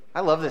I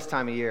love this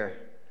time of year.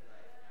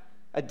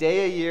 A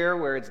day a year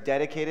where it's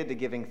dedicated to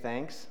giving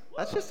thanks.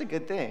 That's just a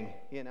good thing,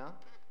 you know?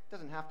 It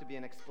doesn't have to be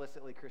an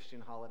explicitly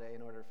Christian holiday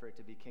in order for it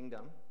to be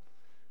kingdom.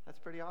 That's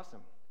pretty awesome.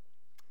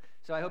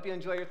 So I hope you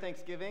enjoy your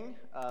Thanksgiving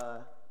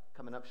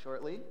coming up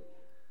shortly.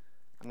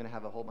 I'm going to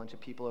have a whole bunch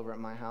of people over at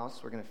my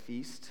house. We're going to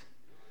feast,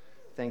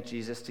 thank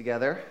Jesus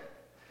together.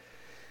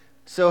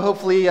 So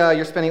hopefully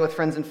you're spending it with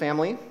friends and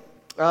family.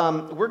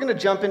 We're going to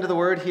jump into the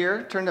Word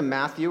here. Turn to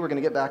Matthew. We're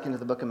going to get back into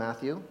the book of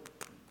Matthew.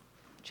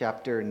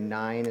 Chapter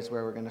 9 is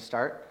where we're going to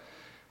start.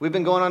 We've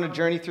been going on a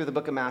journey through the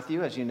book of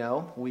Matthew, as you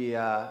know.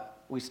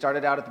 We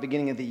started out at the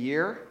beginning of the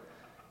year,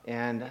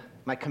 and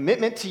my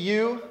commitment to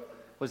you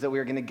was that we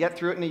were going to get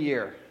through it in a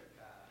year.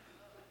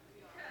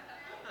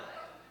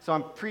 So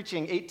I'm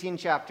preaching 18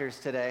 chapters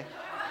today.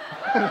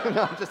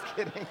 No, I'm just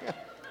kidding.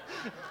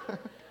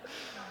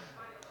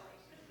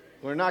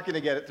 We're not going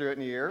to get it through it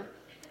in a year,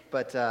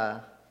 but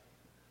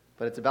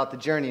it's about the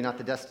journey, not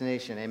the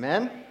destination.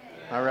 Amen?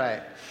 All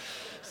right.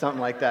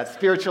 Something like that.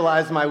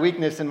 Spiritualize my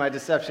weakness and my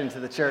deception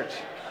to the church.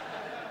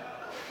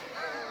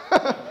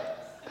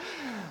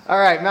 All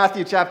right,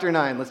 Matthew chapter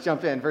 9. Let's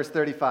jump in. Verse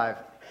 35.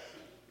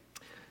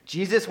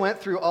 Jesus went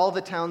through all the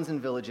towns and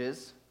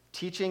villages,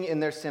 teaching in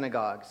their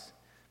synagogues,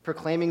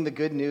 proclaiming the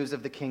good news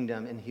of the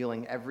kingdom and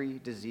healing every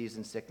disease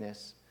and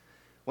sickness.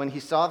 When he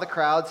saw the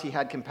crowds, he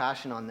had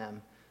compassion on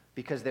them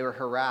because they were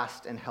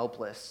harassed and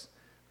helpless,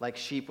 like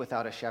sheep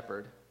without a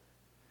shepherd.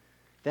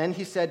 Then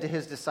he said to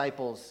his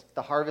disciples,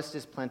 "The harvest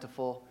is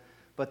plentiful,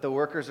 but the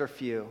workers are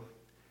few.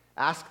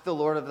 Ask the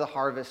Lord of the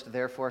harvest,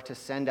 therefore, to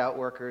send out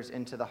workers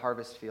into the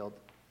harvest field."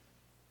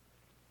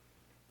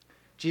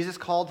 Jesus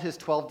called his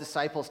 12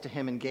 disciples to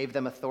him and gave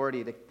them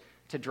authority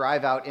to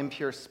drive out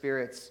impure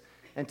spirits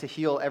and to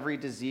heal every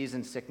disease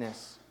and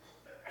sickness.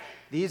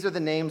 These are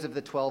the names of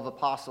the 12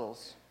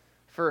 apostles.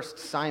 First,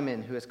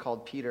 Simon, who is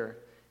called Peter,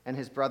 and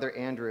his brother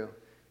Andrew,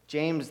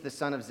 James, the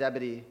son of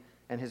Zebedee,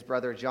 and his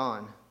brother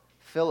John,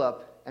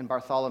 Philip and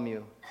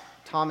Bartholomew,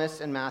 Thomas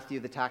and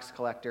Matthew the tax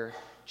collector,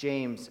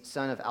 James,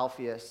 son of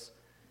Alphaeus,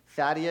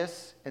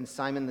 Thaddeus and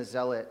Simon the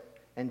Zealot,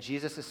 and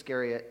Judas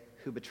Iscariot,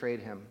 who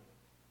betrayed him.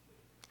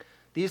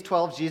 These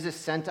 12 Jesus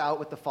sent out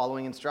with the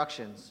following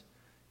instructions: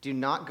 "Do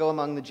not go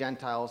among the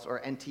Gentiles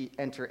or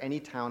enter any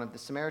town of the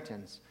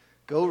Samaritans.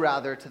 Go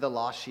rather to the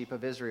lost sheep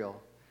of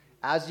Israel.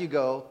 As you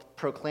go,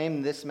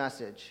 proclaim this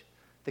message: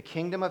 the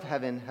kingdom of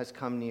heaven has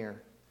come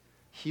near.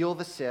 Heal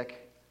the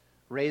sick,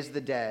 raise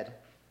the dead,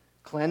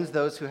 cleanse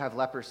those who have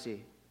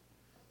leprosy,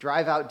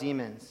 drive out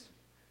demons.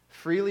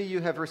 Freely you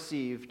have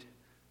received,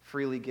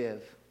 freely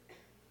give."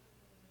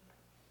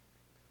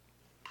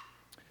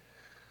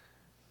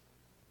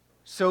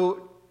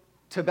 So,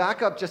 to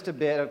back up just a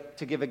bit,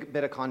 to give a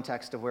bit of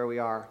context of where we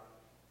are,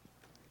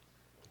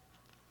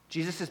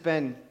 Jesus has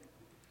been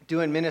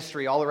doing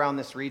ministry all around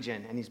this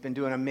region, and he's been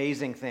doing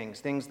amazing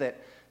things that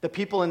the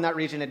people in that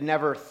region had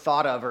never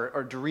thought of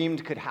or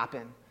dreamed could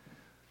happen.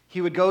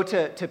 He would go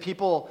to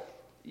people.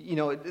 You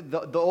know,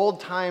 the old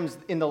times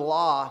in the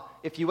law,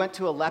 if you went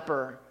to a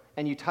leper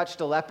and you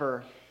touched a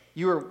leper,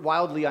 you were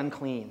wildly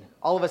unclean.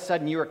 All of a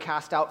sudden, you were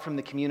cast out from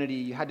the community.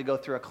 You had to go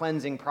through a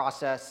cleansing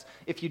process.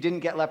 If you didn't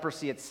get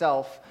leprosy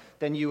itself,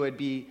 then you would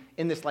be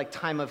in this like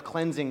time of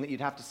cleansing that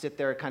you'd have to sit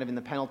there kind of in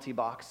the penalty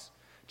box.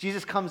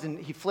 Jesus comes and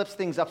he flips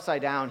things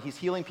upside down. He's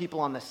healing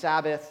people on the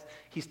Sabbath.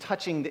 He's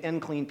touching the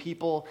unclean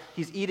people.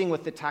 He's eating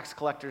with the tax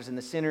collectors and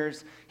the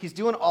sinners. He's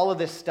doing all of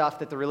this stuff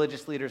that the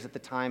religious leaders at the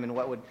time and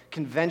what would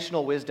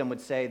conventional wisdom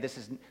would say, this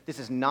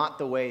is not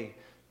the way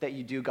that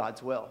you do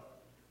God's will.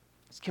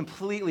 It's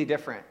completely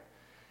different.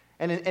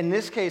 And in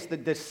this case, the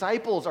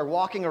disciples are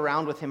walking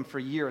around with him for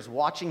years,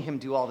 watching him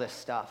do all this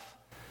stuff.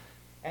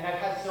 And I've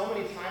had so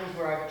many times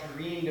where I've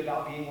dreamed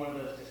about being one of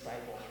those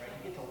disciples, right?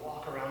 You get to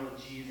walk around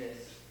with Jesus,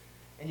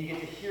 and you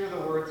get to hear the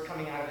words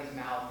coming out of his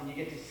mouth, and you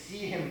get to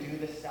see him do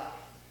this stuff.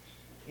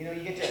 You know,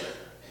 you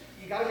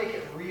got to make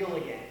it real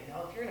again. You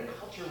know, if you're in a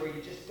culture where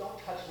you just don't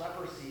touch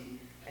leprosy,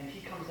 and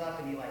he comes up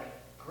and he like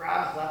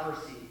grabs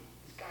leprosy,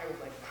 this guy with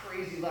like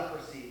crazy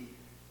leprosy,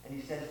 and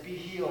he says, "Be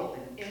healed,"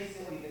 and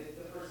instantly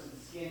the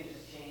person's skin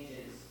just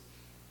changes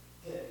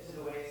to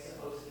the way it's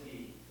supposed to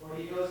be. Or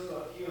he goes to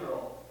a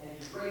funeral and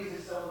he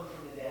raises someone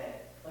from the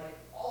dead. Like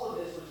all of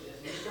this was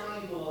just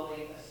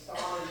mind-blowing,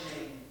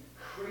 astonishing,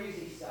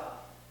 crazy stuff.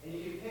 And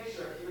you can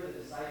picture if you were the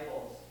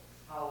disciples,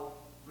 how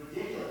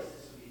ridiculous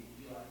this would be.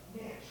 You'd be like,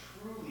 man,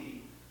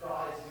 truly,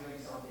 God is doing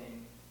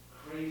something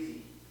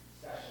crazy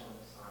special in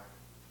this time.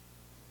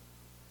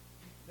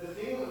 The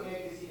thing that would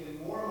make this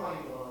even more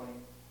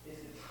mind-blowing is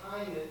the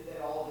time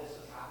that all of this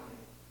was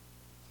happening.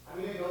 I'm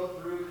going to go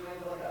through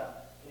kind of like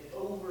an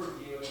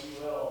overview, if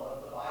you will,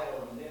 of the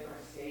Bible in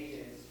different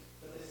stages.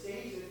 But the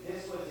stage that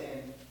this was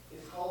in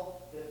is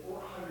called the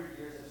 400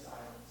 years of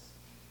silence.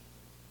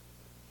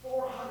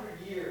 400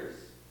 years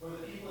where the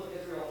people of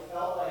Israel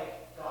felt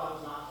like God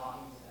was not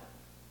talking to them.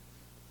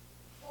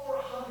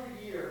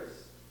 400 years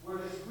where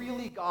this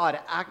really God,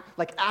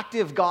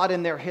 active God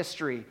in their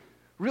history,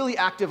 really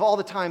active all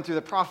the time through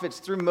the prophets,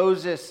 through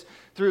Moses,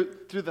 through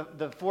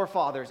the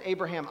forefathers,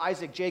 Abraham,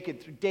 Isaac, Jacob,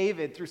 through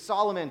David, through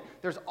Solomon.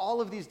 There's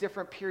all of these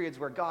different periods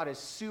where God is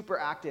super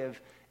active,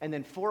 and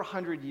then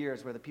 400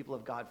 years where the people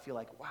of God feel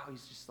like, wow,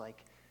 he's just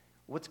like,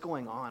 what's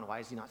going on? Why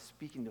is he not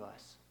speaking to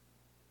us?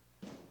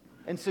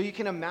 And so you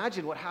can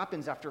imagine what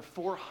happens after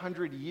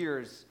 400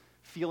 years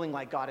feeling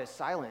like God is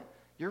silent.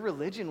 Your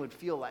religion would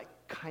feel like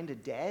kind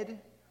of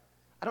dead.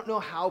 I don't know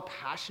how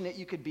passionate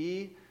you could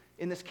be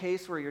in this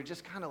case where you're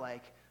just kind of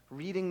like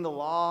reading the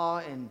law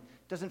and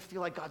doesn't feel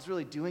like God's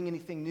really doing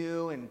anything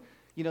new. And,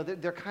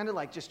 they're kind of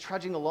like just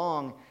trudging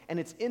along. And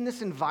it's in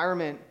this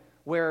environment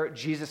where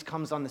Jesus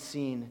comes on the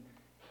scene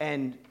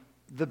and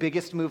the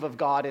biggest move of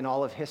God in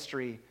all of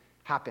history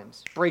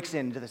happens, breaks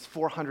into this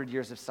 400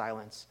 years of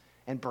silence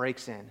and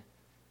breaks in.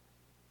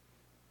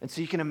 And so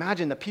you can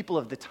imagine the people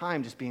of the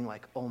time just being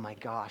like, oh my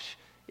gosh,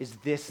 is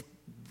this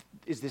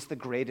the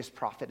greatest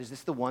prophet? Is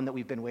this the one that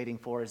we've been waiting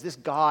for? Is this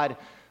God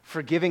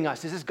forgiving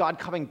us? Is this God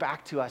coming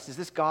back to us? Is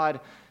this God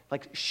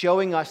like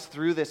showing us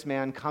through this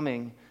man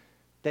coming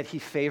that he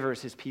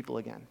favors his people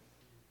again?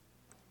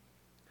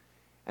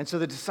 And so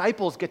the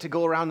disciples get to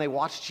go around, they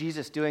watch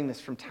Jesus doing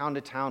this from town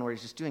to town where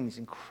he's just doing these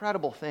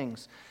incredible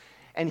things.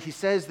 And he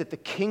says that the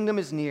kingdom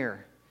is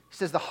near. He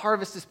says the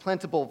harvest is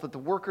plentiful, but the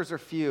workers are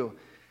few.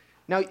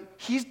 Now,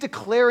 he's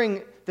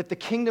declaring that the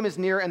kingdom is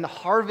near and the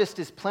harvest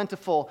is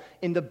plentiful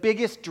in the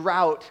biggest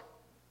drought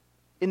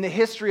in the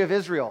history of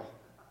Israel.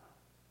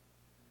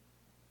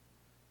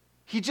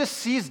 He just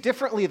sees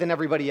differently than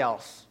everybody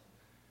else,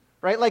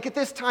 right? Like at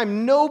this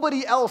time,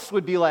 nobody else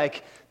would be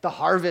like, the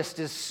harvest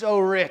is so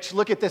rich.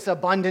 Look at this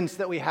abundance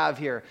that we have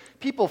here.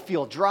 People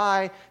feel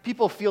dry.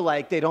 People feel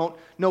like they don't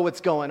know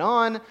what's going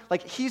on.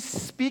 Like he's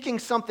speaking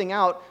something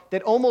out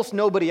that almost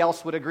nobody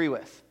else would agree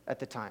with at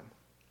the time.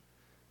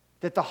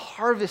 That the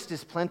harvest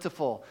is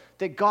plentiful,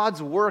 that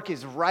God's work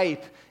is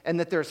ripe, and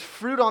that there's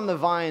fruit on the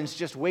vines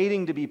just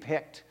waiting to be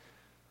picked.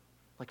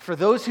 Like for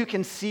those who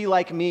can see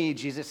like me,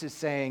 Jesus is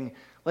saying,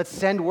 let's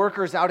send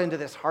workers out into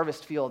this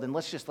harvest field and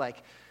let's just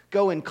like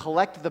go and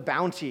collect the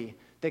bounty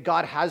that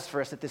God has for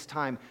us at this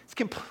time. It's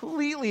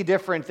completely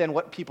different than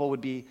what people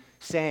would be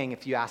saying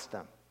if you asked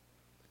them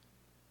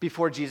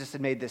before Jesus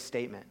had made this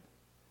statement.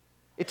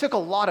 It took a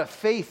lot of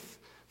faith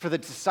for the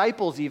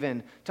disciples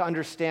even to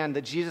understand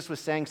that Jesus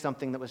was saying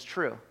something that was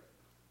true.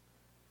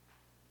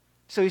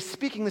 So he's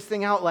speaking this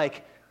thing out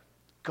like,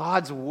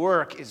 God's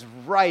work is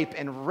ripe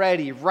and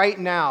ready right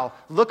now.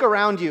 Look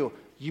around you.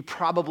 You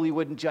probably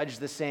wouldn't judge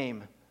the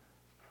same,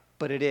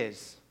 but it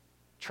is.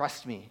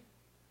 Trust me.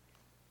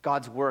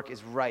 God's work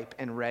is ripe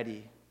and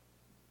ready.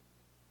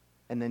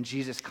 And then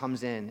Jesus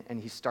comes in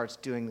and he starts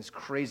doing this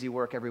crazy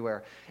work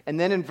everywhere. And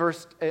then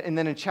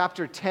in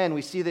chapter 10,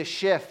 we see this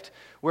shift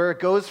where it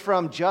goes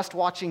from just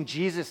watching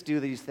Jesus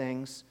do these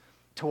things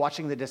to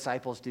watching the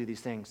disciples do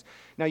these things.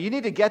 Now, you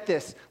need to get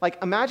this.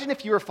 Like, imagine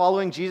if you were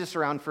following Jesus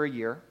around for a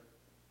year.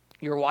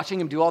 You were watching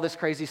him do all this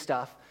crazy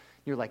stuff.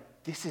 You're like,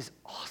 this is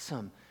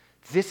awesome.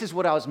 This is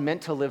what I was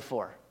meant to live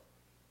for.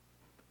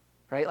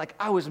 Right? Like,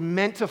 I was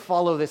meant to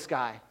follow this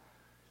guy.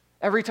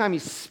 Every time he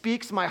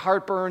speaks, my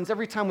heart burns.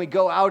 Every time we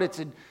go out,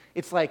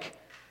 it's like,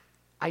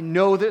 I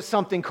know that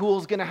something cool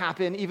is going to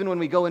happen, even when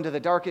we go into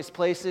the darkest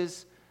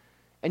places.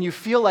 And you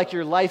feel like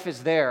your life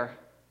is there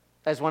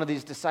as one of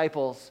these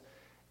disciples.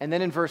 And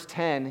then in verse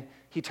 10,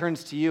 he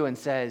turns to you and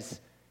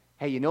says,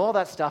 hey, you know all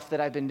that stuff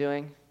that I've been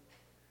doing?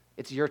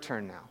 It's your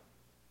turn now.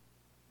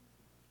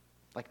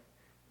 Like,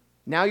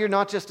 now you're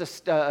not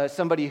just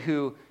somebody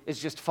who is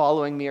just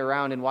following me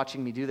around and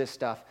watching me do this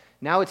stuff.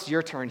 Now it's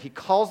your turn. He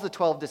calls the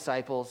 12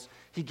 disciples.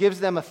 He gives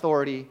them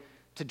authority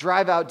to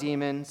drive out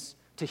demons,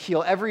 to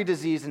heal every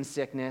disease and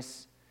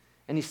sickness.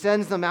 And he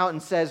sends them out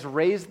and says,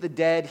 raise the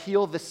dead,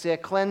 heal the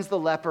sick, cleanse the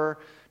leper,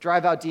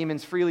 drive out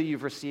demons. Freely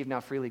you've received, now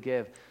freely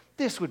give.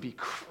 This would be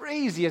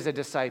crazy as a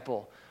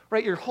disciple,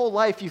 right? Your whole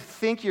life you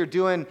think you're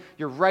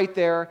right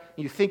there.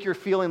 You think you're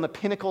feeling the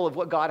pinnacle of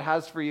what God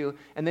has for you.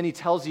 And then he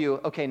tells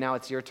you, okay, now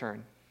it's your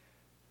turn.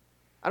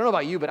 I don't know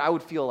about you, but I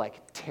would feel like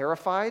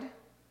terrified,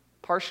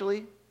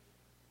 partially.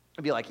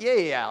 I'd be like,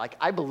 yeah, like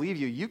I believe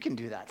you. You can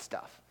do that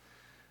stuff.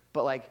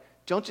 But like,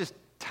 don't just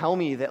tell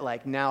me that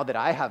like now that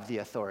I have the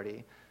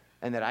authority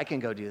and that I can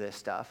go do this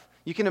stuff.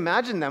 You can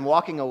imagine them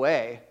walking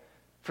away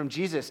from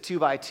Jesus 2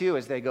 by 2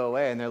 as they go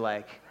away, and they're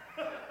like,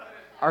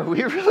 are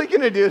we really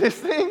going to do this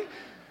thing?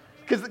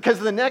 Because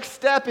the next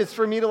step is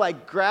for me to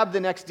like grab the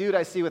next dude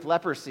I see with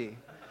leprosy.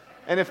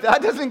 And if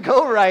that doesn't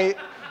go right,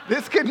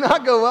 this could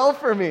not go well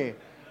for me.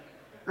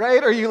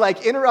 Right? Or you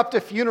like interrupt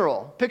a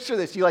funeral. Picture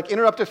this. You like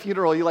interrupt a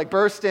funeral. You like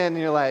burst in and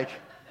you're like,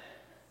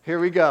 here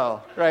we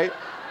go. Right?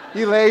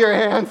 You lay your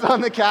hands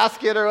on the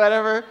casket or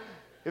whatever.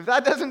 If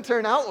that doesn't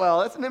turn out well,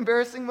 that's an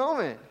embarrassing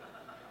moment.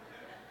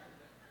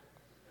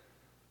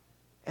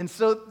 And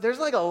so there's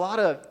a lot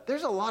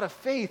of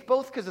faith,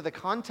 both because of the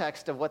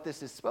context of what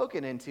this is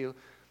spoken into,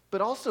 but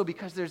also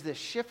because there's this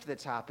shift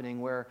that's happening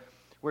where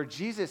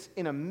Jesus,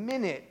 in a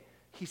minute,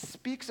 he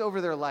speaks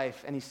over their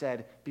life and he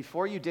said,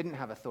 before you didn't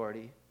have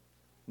authority,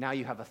 now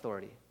you have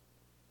authority.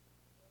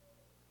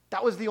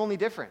 That was the only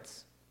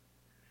difference.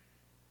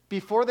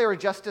 Before they were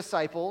just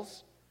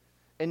disciples,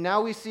 And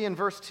now we see in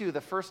verse 2 the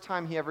first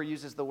time he ever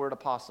uses the word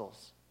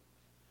apostles.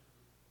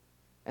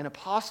 And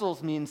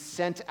apostles means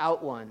sent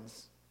out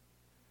ones.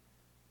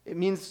 It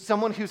means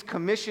someone who's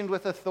commissioned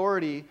with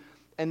authority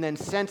and then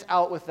sent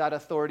out with that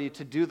authority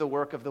to do the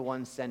work of the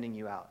one sending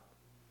you out.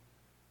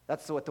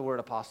 That's what the word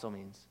apostle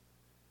means.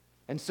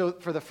 And so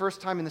for the first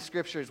time in the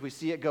scriptures, we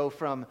see it go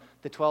from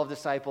the 12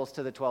 disciples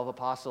to the 12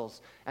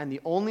 apostles. And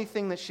the only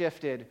thing that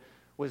shifted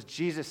was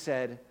Jesus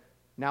said,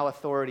 now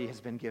authority has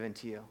been given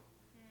to you.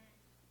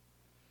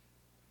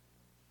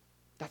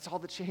 That's all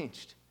that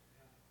changed.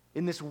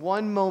 In this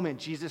one moment,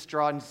 Jesus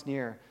draws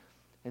near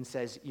and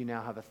says, you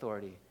now have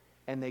authority.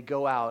 And they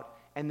go out,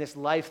 and this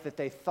life that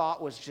they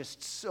thought was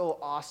just so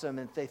awesome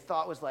and they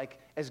thought was like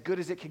as good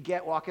as it could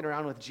get walking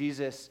around with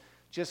Jesus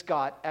just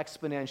got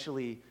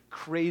exponentially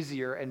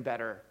crazier and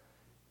better.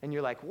 And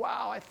you're like,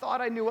 wow, I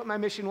thought I knew what my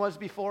mission was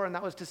before, and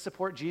that was to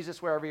support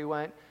Jesus wherever he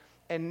went.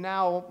 And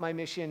now my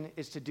mission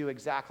is to do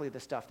exactly the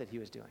stuff that he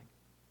was doing.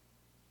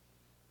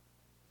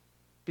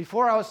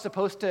 Before I was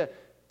supposed to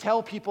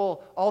tell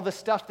people all the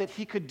stuff that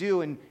he could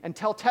do and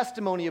tell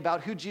testimony about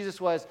who Jesus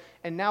was,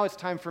 and now it's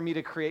time for me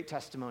to create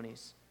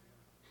testimonies.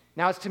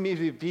 Now it's to me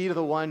to be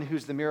the one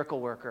who's the miracle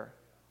worker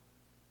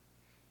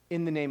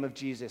in the name of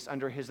Jesus,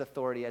 under his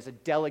authority, as a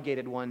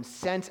delegated one,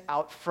 sent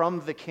out from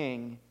the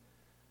king,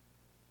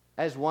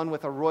 as one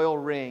with a royal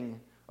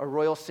ring, a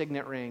royal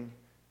signet ring,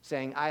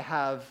 saying, I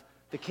have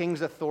the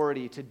king's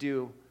authority to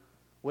do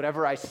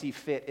whatever I see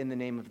fit in the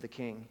name of the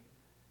king,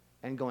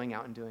 and going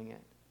out and doing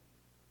it.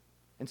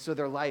 And so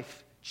their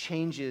life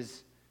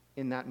changes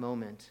in that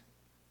moment,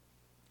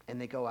 and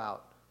they go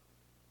out.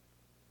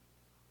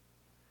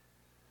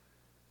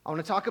 I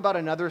want to talk about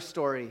another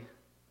story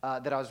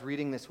that I was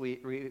reading this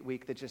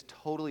week that just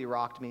totally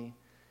rocked me,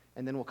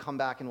 and then we'll come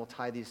back and we'll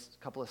tie these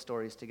couple of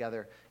stories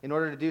together. In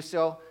order to do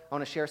so, I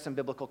want to share some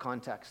biblical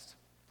context.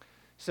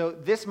 So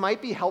this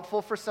might be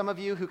helpful for some of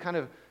you who kind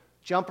of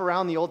jump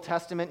around the Old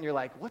Testament and you're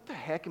like, what the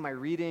heck am I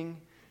reading?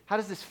 How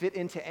does this fit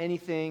into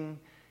anything?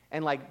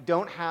 And like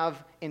don't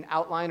have an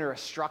outline or a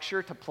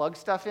structure to plug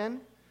stuff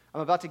in.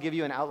 I'm about to give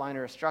you an outline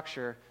or a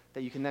structure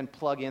that you can then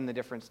plug in the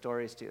different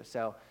stories to.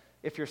 So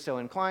if you're so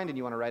inclined and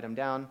you want to write them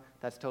down,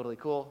 that's totally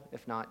cool.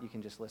 If not, you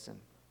can just listen.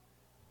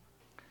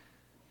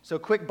 So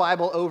quick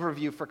Bible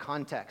overview for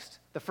context.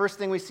 The first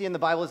thing we see in the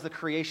Bible is the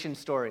creation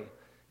story.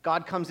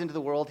 God comes into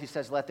the world. He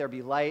says, let there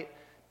be light.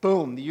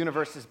 Boom, the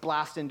universe is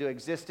blasted into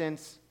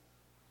existence.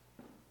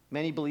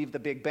 Many believe the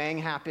Big Bang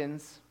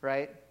happens,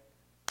 right?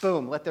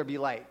 Boom, let there be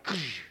light.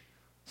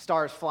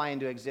 Stars fly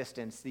into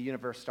existence. The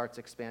universe starts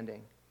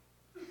expanding.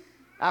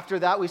 After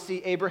that, we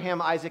see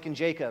Abraham, Isaac, and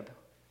Jacob.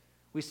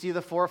 We see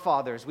the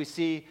forefathers. We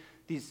see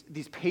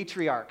these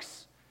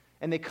patriarchs.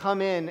 And they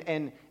come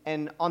in,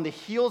 and on the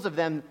heels of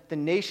them, the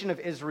nation of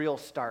Israel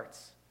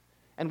starts.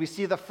 And we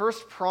see the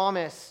first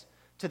promise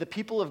to the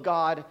people of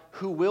God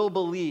who will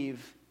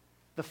believe.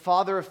 The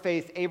father of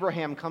faith,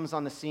 Abraham, comes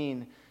on the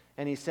scene,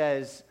 and he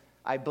says,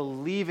 I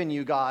believe in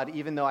you, God,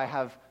 even though I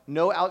have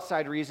no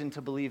outside reason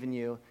to believe in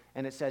you.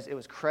 And it says it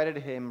was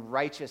credited him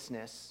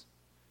righteousness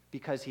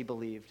because he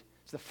believed.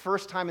 It's the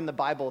first time in the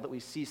Bible that we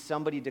see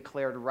somebody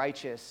declared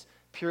righteous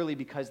purely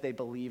because they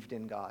believed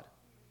in God.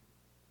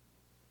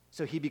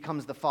 So he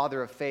becomes the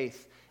father of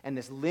faith, and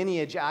this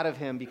lineage out of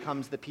him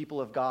becomes the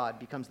people of God,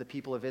 becomes the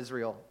people of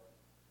Israel.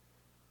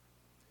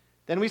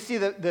 Then we see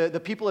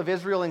the people of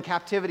Israel in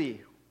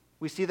captivity.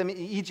 We see them in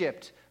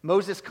Egypt.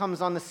 Moses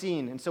comes on the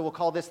scene, and so we'll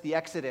call this the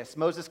Exodus.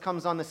 Moses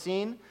comes on the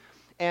scene,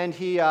 and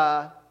he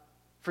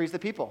frees the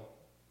people.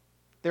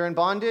 They're in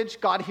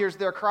bondage. God hears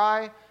their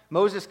cry.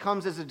 Moses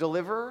comes as a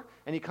deliverer,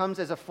 and he comes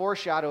as a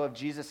foreshadow of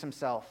Jesus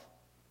himself.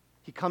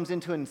 He comes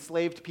into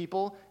enslaved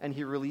people, and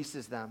he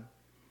releases them.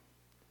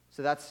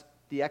 So that's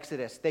the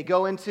Exodus. They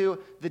go into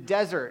the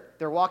desert.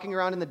 They're walking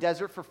around in the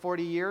desert for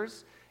 40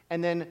 years,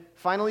 and then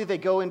finally they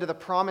go into the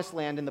promised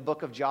land in the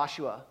book of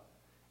Joshua.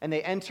 And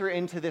they enter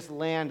into this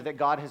land that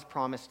God has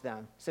promised them.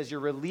 It says you're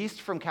released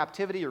from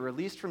captivity, you're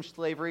released from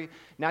slavery.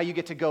 Now you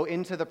get to go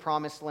into the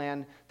promised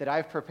land that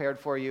I've prepared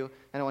for you,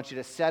 and I want you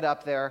to set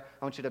up there.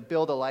 I want you to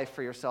build a life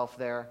for yourself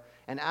there.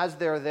 And as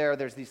they're there,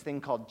 there's these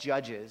thing called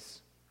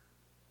Judges.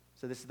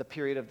 So this is the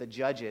period of the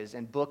Judges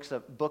and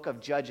book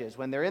of Judges.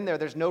 When they're in there,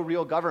 there's no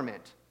real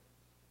government.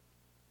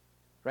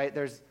 Right?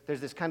 There's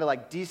this kind of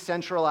like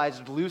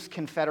decentralized, loose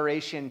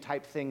confederation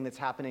type thing that's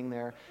happening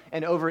there.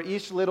 And over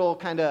each little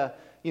kind of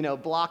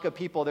block of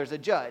people, there's a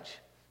judge.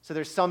 So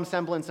there's some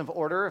semblance of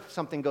order. If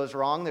something goes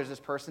wrong, there's this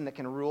person that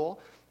can rule,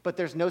 but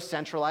there's no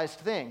centralized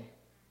thing.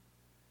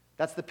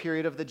 That's the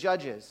period of the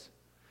Judges.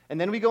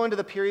 And then we go into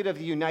the period of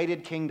the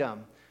United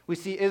Kingdom. We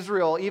see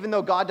Israel, even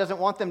though God doesn't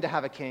want them to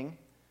have a king,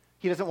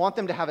 he doesn't want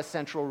them to have a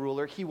central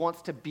ruler, he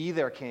wants to be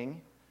their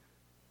king,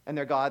 and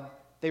their God,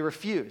 they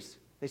refuse.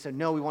 They said,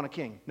 no, we want a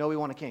king. No, we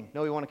want a king.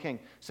 No, we want a king.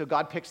 So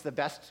God picks the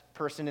best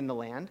person in the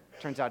land.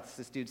 Turns out it's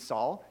this dude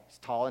Saul. He's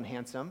tall and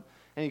handsome.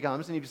 And he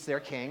comes and he's their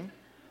king.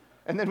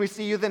 And then we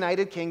see the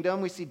United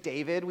Kingdom. We see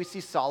David. We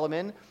see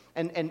Solomon.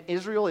 And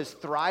Israel is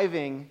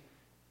thriving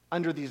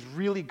under these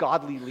really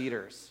godly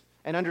leaders.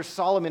 And under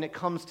Solomon, it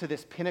comes to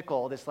this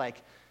pinnacle,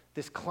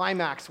 this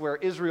climax where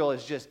Israel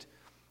is just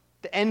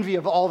the envy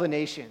of all the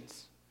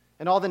nations.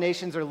 And all the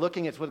nations are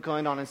looking at what's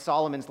going on in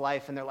Solomon's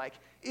life, and they're like,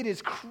 it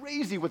is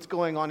crazy what's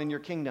going on in your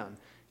kingdom.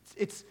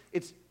 It's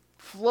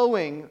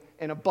flowing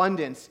in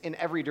abundance in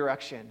every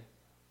direction.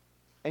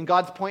 And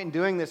God's point in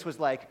doing this was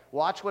like,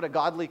 watch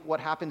what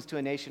happens to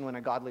a nation when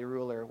a godly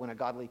ruler, when a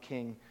godly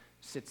king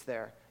sits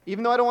there.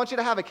 Even though I don't want you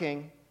to have a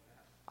king,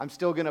 I'm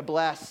still going to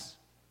bless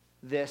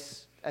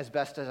this as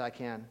best as I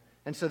can.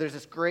 And so there's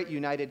this great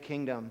united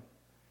kingdom.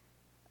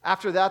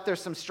 After that,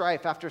 there's some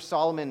strife. After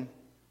Solomon,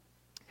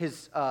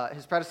 his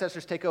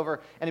predecessors take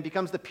over, and it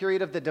becomes the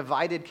period of the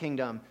divided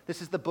kingdom.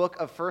 This is the book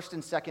of 1st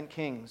and 2nd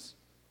Kings.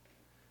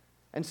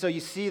 And so you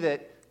see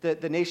that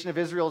the nation of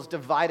Israel is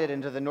divided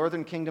into the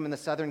northern kingdom and the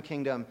southern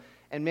kingdom.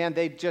 And man,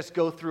 they just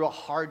go through a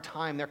hard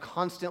time. They're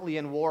constantly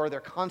in war. They're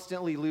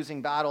constantly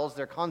losing battles.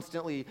 They're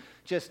constantly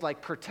just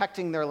like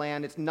protecting their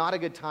land. It's not a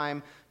good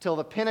time till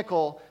the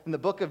pinnacle in the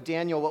book of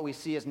Daniel. What we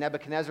see is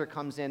Nebuchadnezzar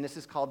comes in. This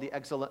is called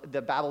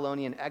the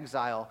Babylonian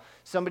exile.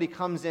 Somebody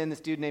comes in,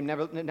 this dude named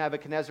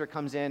Nebuchadnezzar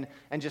comes in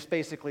and just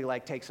basically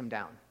like takes him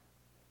down.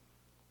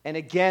 And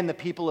again, the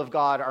people of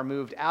God are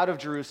moved out of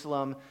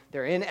Jerusalem.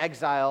 They're in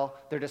exile.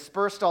 They're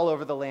dispersed all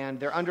over the land.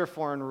 They're under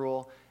foreign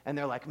rule. And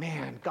they're like,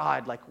 man,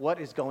 God, like, what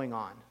is going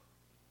on?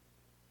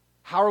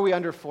 How are we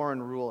under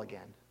foreign rule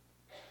again?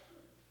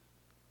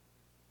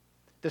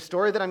 The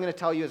story that I'm going to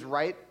tell you is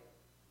right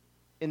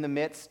in the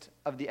midst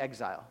of the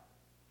exile.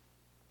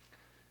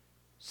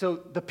 So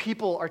the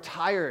people are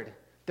tired.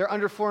 They're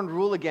under foreign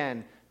rule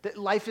again.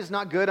 Life is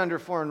not good under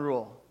foreign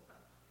rule.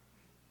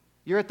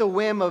 You're at the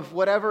whim of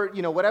whatever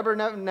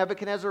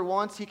Nebuchadnezzar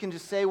wants. He can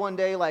just say one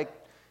day, like,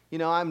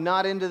 I'm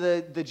not into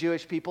the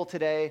Jewish people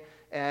today,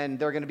 and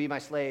they're going to be my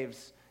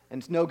slaves.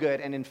 And it's no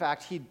good. And in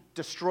fact, he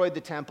destroyed the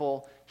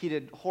temple. He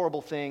did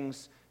horrible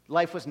things.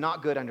 Life was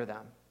not good under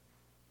them.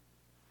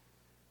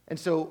 And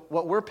so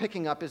what we're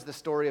picking up is the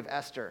story of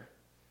Esther.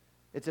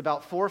 It's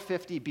about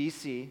 450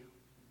 BC.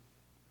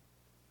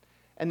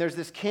 And there's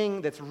this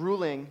king that's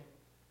ruling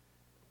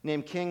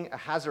named King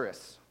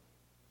Ahasuerus.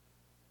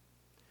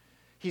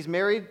 He's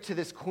married to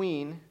this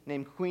queen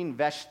named Queen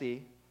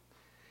Vashti.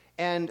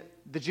 And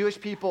the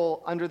Jewish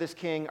people under this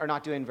king are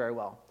not doing very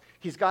well.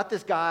 He's got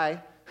this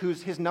guy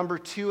who's his number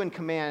 2 in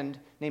command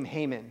named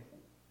Haman.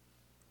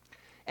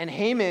 And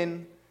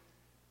Haman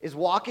is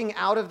walking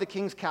out of the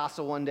king's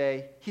castle one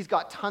day. He's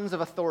got tons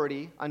of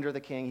authority under the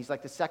king. He's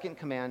like the second in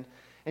command.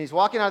 And he's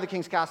walking out of the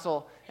king's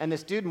castle, and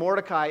this dude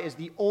Mordecai is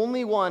the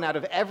only one out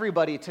of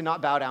everybody to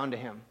not bow down to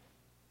him.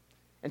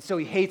 And so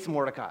he hates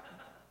Mordecai.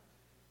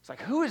 It's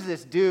like, who is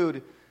this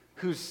dude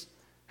who's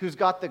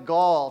got the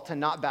gall to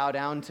not bow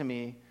down to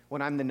me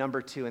when I'm the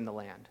number 2 in the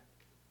land?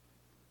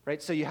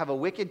 Right? So you have a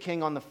wicked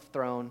king on the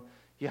throne.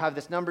 You have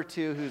this number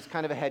 2 who's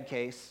kind of a head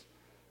case.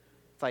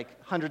 It's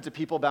like hundreds of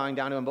people bowing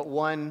down to him, but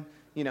one,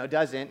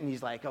 doesn't. And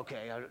he's like,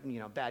 okay,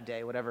 bad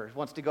day, whatever.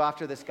 Wants to go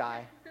after this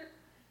guy.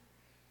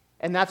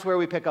 And that's where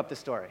we pick up the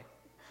story.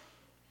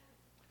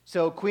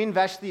 So Queen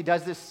Vashti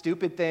does this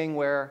stupid thing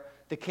where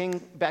the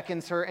king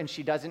beckons her and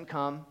she doesn't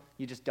come.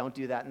 You just don't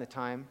do that in the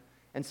time.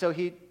 And so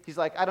he's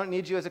like, I don't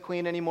need you as a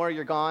queen anymore.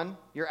 You're gone.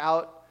 You're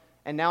out.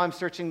 And now I'm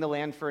searching the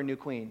land for a new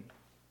queen.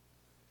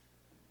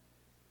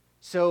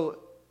 So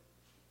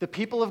the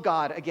people of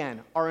God,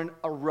 again, are in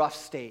a rough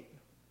state.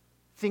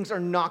 Things are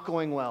not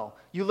going well.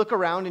 You look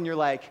around and you're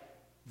like,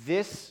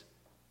 this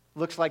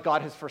looks like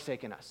God has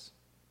forsaken us.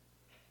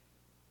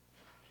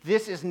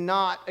 This is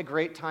not a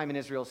great time in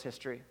Israel's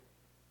history.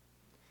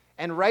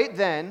 And right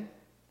then,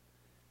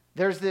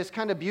 there's this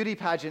kind of beauty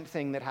pageant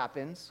thing that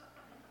happens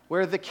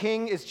where the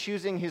king is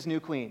choosing his new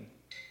queen.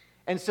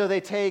 And so they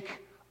take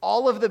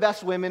all of the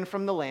best women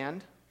from the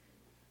land.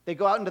 They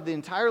go out into the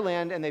entire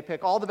land and they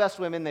pick all the best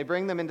women. They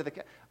bring them into the...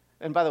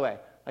 And by the way,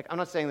 I'm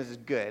not saying this is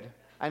good.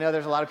 I know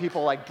there's a lot of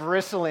people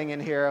bristling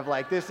in here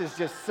of this is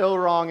just so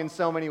wrong in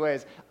so many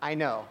ways. I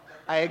know.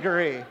 I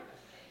agree.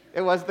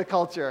 It was the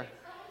culture.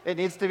 It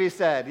needs to be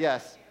said,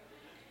 yes.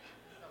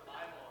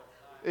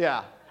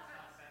 Yeah.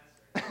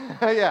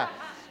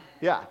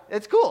 Yeah,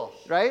 it's cool,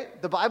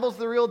 right? The Bible's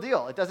the real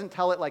deal. It doesn't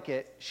tell it like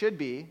it should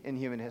be in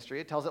human history.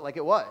 It tells it like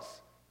it was.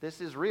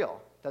 This is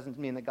real. Doesn't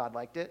mean that God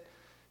liked it.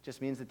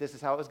 Just means that this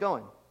is how it was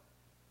going.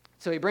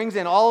 So he brings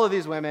in all of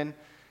these women.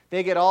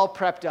 They get all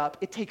prepped up.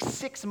 It takes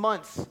 6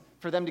 months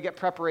for them to get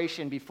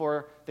preparation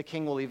before the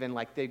king will even,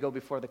 they go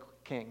before the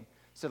king.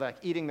 So they're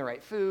eating the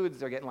right foods.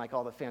 They're getting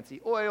all the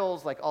fancy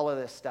oils, all of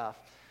this stuff.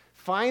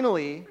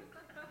 Finally,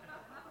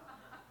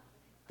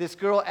 this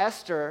girl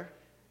Esther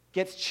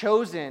gets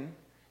chosen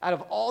out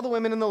of all the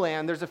women in the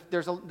land.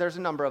 There's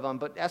a number of them,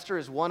 but Esther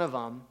is one of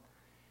them.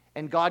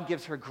 And God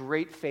gives her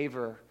great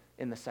favor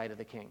in the sight of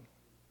the king.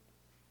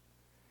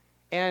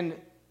 And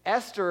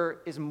Esther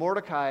is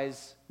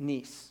Mordecai's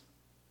niece.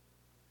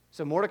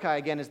 So Mordecai,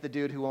 again, is the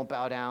dude who won't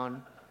bow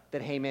down,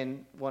 that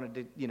Haman wanted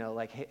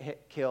to,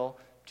 kill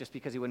just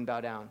because he wouldn't bow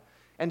down.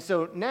 And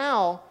so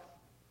now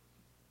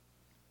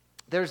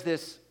there's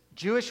this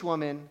Jewish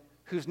woman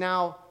who's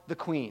now the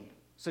queen.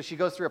 So she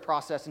goes through a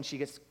process and she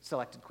gets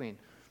selected queen.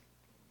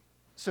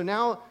 So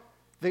now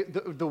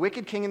the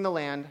wicked king in the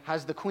land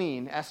has the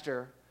queen,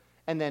 Esther,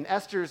 and then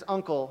Esther's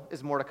uncle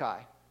is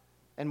Mordecai.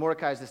 And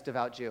Mordecai is this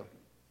devout Jew.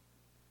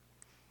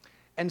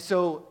 And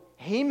so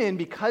Haman,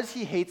 because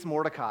he hates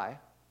Mordecai,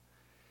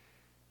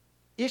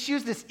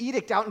 issues this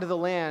edict out into the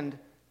land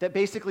that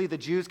basically the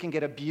Jews can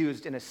get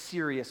abused in a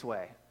serious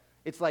way.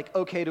 It's like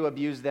okay to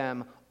abuse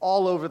them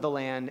all over the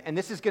land, and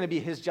this is going to be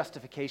his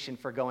justification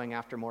for going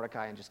after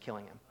Mordecai and just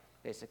killing him,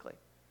 basically.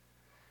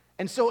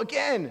 And so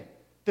again,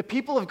 the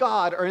people of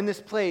God are in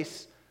this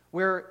place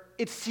where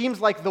it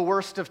seems like the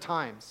worst of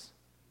times,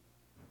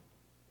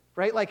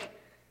 right? Like,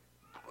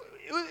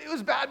 it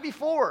was bad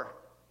before,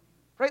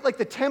 right? Like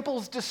the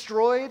temple's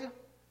destroyed.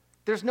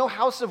 There's no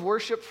house of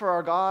worship for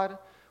our God.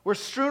 We're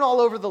strewn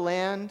all over the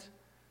land.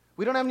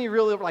 We don't have any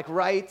real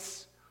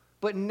rights.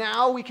 But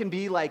now we can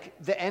be like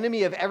the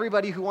enemy of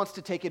everybody who wants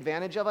to take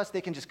advantage of us.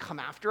 They can just come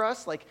after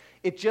us. Like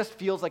it just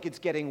feels like it's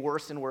getting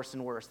worse and worse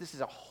and worse. This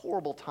is a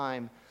horrible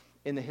time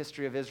in the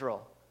history of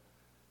Israel.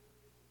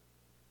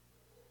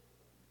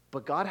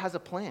 But God has a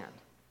plan.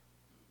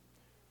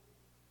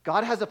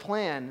 God has a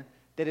plan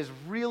that is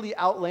really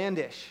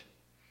outlandish.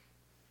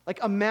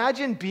 Like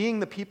imagine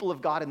being the people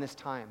of God in this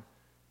time.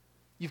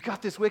 You've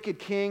got this wicked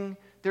king.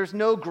 There's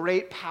no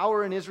great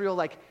power in Israel.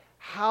 Like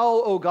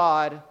how, oh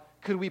God,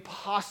 could we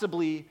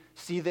possibly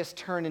see this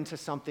turn into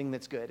something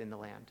that's good in the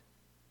land?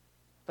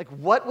 Like,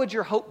 what would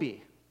your hope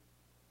be?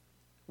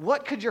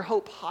 What could your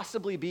hope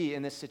possibly be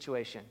in this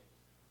situation?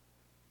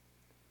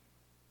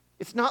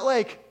 It's not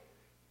like,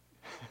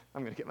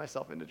 I'm going to get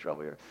myself into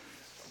trouble here.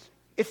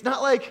 It's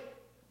not like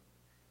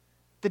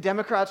the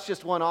Democrats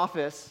just won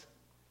office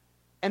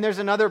and there's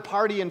another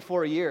party in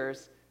 4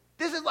 years.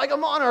 This is like a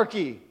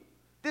monarchy.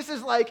 This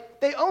is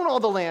like they own all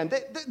the land.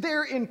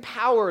 They're in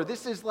power.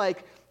 This is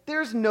like,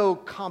 there's no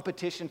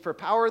competition for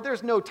power.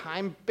 There's no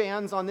time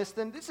bans on this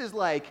thing. This is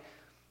like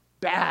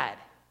bad.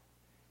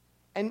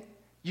 And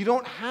you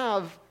don't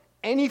have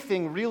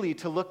anything really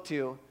to look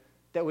to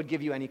that would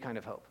give you any kind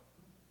of hope.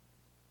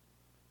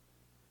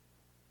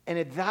 And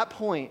at that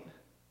point,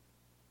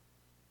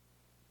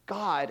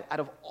 God, out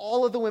of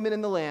all of the women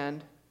in the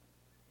land,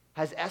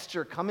 has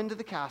Esther come into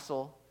the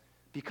castle,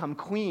 become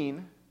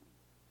queen,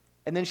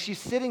 and then she's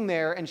sitting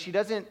there and she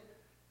doesn't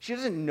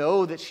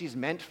know that she's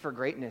meant for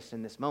greatness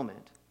in this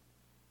moment.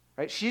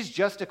 Right? She's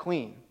just a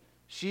queen.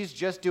 She's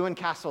just doing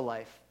castle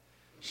life.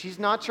 She's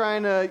not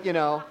trying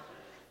to,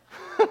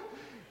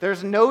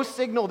 there's no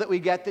signal that we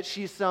get that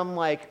she's some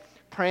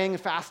praying,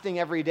 fasting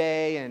every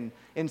day and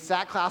in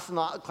sackcloth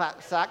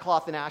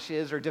and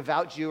ashes or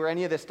devout Jew or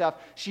any of this stuff.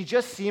 She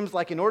just seems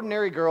like an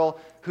ordinary girl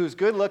who's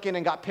good looking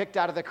and got picked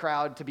out of the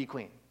crowd to be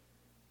queen.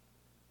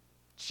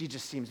 She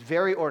just seems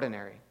very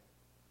ordinary.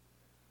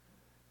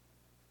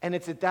 And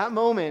it's at that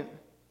moment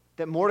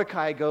that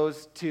Mordecai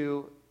goes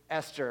to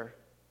Esther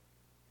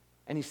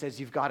and he says,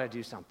 you've got to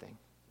do something.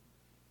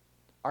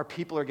 Our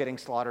people are getting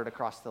slaughtered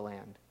across the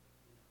land.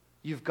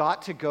 You've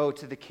got to go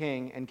to the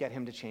king and get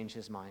him to change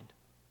his mind.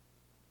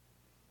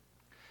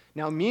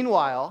 Now,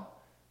 meanwhile,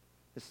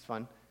 this is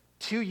fun,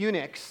 2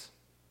 eunuchs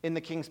in the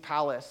king's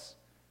palace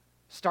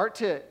start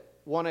to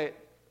want to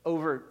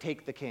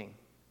overtake the king.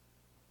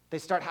 They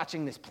start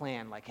hatching this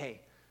plan, like,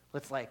 hey,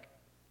 let's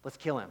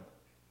kill him.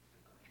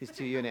 These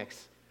 2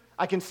 eunuchs.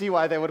 I can see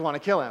why they would want to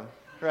kill him,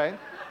 right?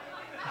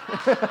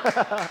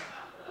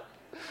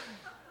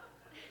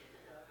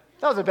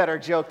 That was a better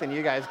joke than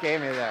you guys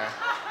gave me there.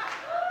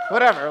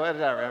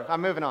 Whatever.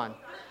 I'm moving on.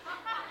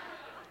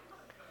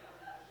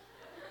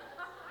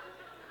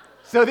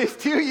 So these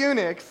 2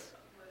 eunuchs,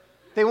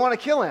 they want to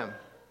kill him.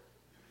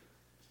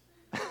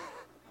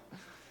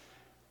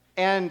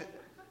 And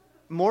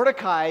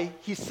Mordecai,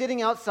 he's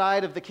sitting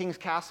outside of the king's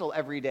castle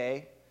every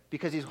day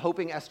because he's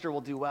hoping Esther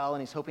will do well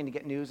and he's hoping to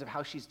get news of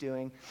how she's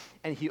doing.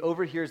 And he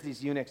overhears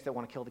these eunuchs that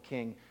want to kill the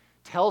king,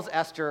 tells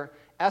Esther.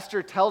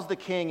 Esther tells the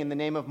king in the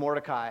name of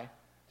Mordecai.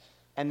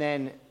 And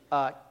then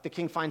the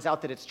king finds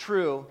out that it's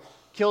true,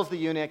 kills the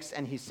eunuchs,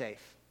 and he's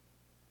safe.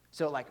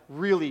 So it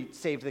really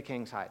saved the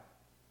king's hide.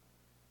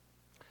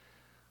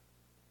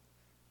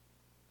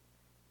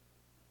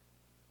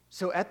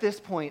 So at this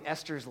point,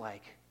 Esther's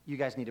like, you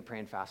guys need to pray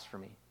and fast for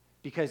me.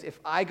 Because if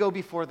I go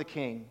before the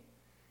king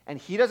and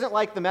he doesn't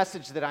like the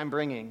message that I'm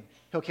bringing,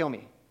 he'll kill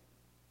me.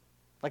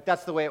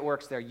 That's the way it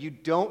works there. You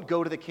don't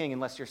go to the king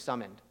unless you're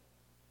summoned.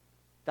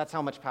 That's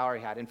how much power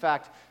he had. In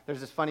fact, there's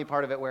this funny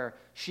part of it where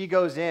she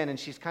goes in and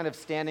she's kind of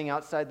standing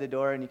outside the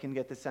door and you can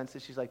get the sense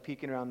that she's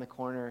peeking around the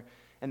corner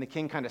and the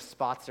king kind of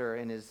spots her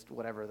in his,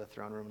 whatever the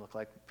throne room looked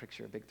like,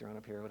 picture a big throne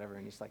up here or whatever,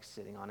 and he's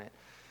sitting on it.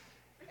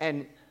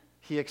 And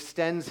he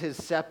extends his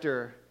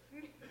scepter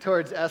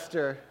towards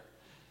Esther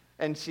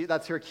and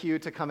that's her cue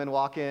to come and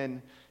walk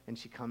in, and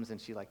she comes and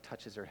she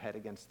touches her head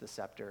against the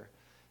scepter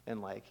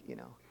and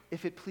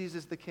if it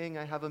pleases the king,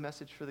 I have a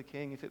message for the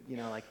king. If it,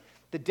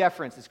 the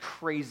deference is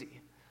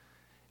crazy.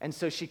 And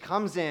so she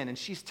comes in and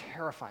she's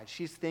terrified.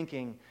 She's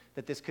thinking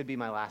that this could be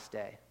my last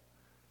day.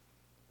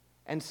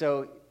 And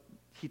so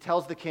he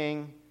tells the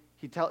king,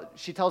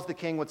 she tells the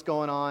king what's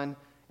going on,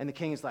 And the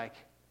king is like,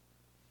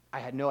 I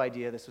had no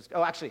idea this was,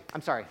 oh, actually,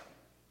 I'm sorry.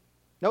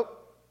 Nope.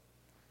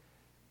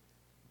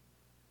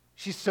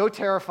 She's so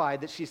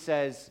terrified that she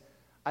says,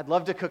 I'd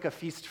love to cook a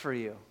feast for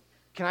you.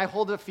 Can I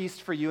hold a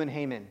feast for you and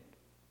Haman?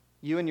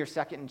 You and your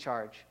second in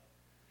charge.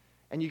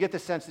 And you get the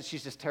sense that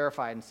she's just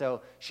terrified. And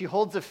so she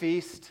holds a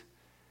feast,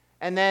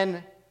 and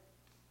then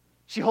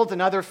she holds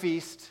another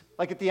feast.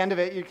 Like at the end of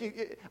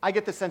it, I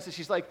get the sense that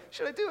she's like,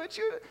 should I do it?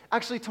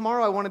 Actually,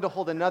 tomorrow I wanted to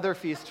hold another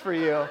feast for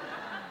you.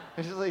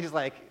 And he's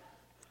like,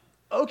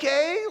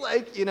 okay,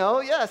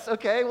 yes,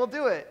 okay, we'll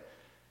do it.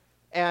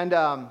 And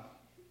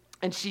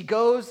she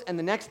goes, and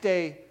the next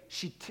day,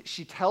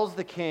 she tells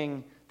the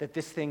king that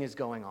this thing is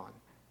going on.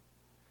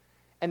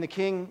 And the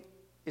king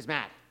is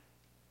mad.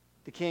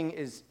 The king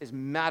is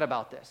mad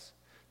about this.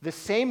 The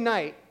same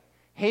night,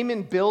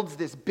 Haman builds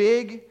this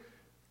big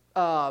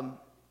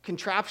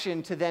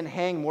contraption to then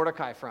hang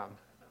Mordecai from.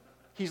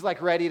 He's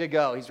like ready to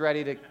go. He's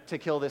ready to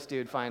kill this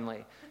dude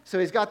finally. So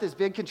he's got this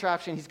big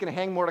contraption. He's going to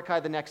hang Mordecai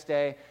the next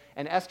day.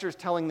 And Esther's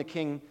telling the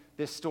king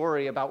this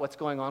story about what's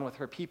going on with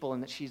her people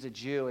and that she's a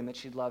Jew and that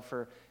she'd love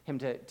for him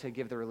to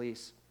give the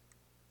release.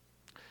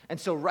 And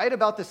so right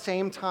about the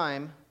same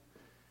time,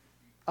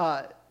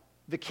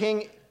 the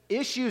king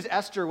issues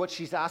Esther what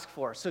she's asked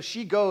for. So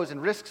she goes and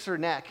risks her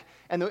neck.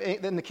 And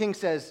then the king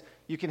says,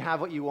 you can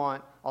have what you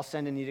want. I'll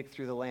send an edict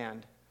through the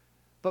land.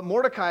 But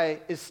Mordecai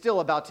is still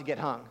about to get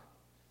hung.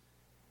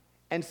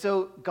 And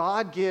so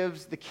God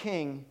gives the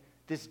king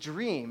this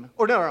dream.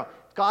 Or no.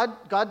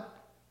 God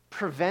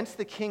prevents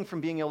the king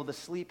from being able to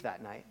sleep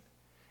that night.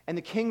 And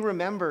the king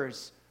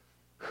remembers,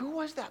 who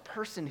was that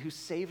person who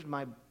saved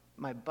my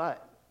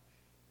butt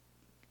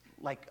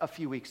like a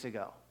few weeks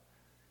ago?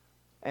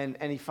 And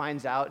he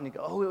finds out, and he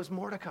goes, oh, it was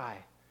Mordecai.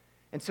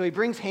 And so he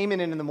brings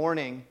Haman in the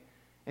morning,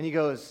 and he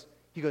goes,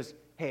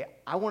 hey,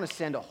 I want to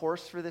send a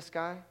horse for this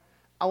guy.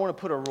 I want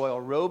to put a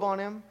royal robe on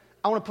him.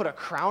 I want to put a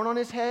crown on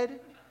his head.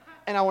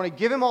 And I want to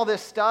give him all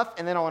this stuff,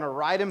 and then I want to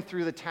ride him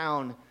through the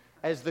town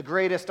as the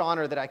greatest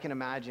honor that I can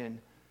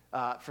imagine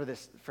for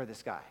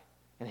this guy.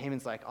 And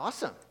Haman's like,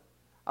 awesome.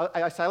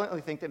 I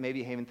silently think that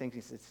maybe Haman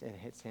thinks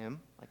it's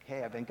him. Like,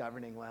 hey, I've been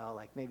governing well.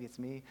 Like, maybe it's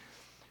me.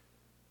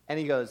 And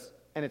he goes,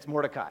 and it's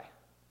Mordecai.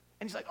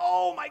 And he's like,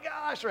 oh my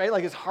gosh, right?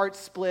 Like his heart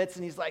splits,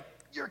 and he's like,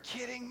 you're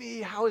kidding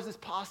me. How is this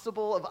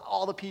possible of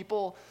all the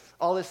people,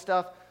 all this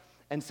stuff?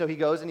 And so he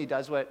goes and he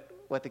does what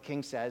the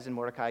king says, and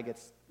Mordecai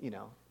gets,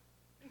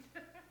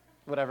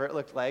 whatever it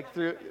looked like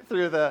through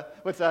the,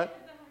 what's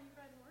that?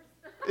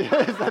 Is that how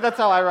you ride a horse? That's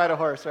how I ride a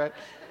horse, right?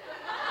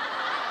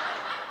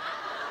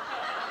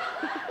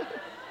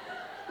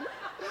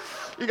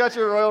 You got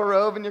your royal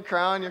robe and your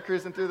crown, you're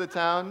cruising through the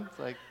town. It's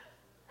like,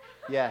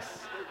 yes.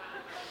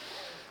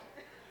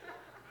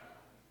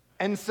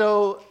 And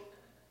so,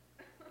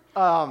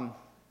 so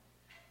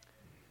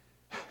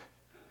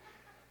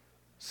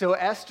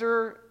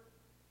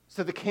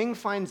the king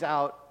finds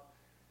out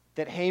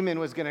that Haman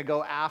was going to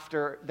go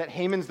after, that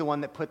Haman's the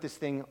one that put this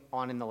thing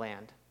on in the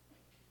land.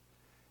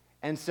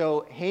 And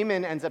so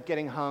Haman ends up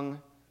getting hung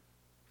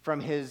from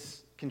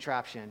his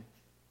contraption.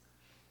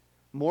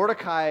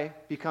 Mordecai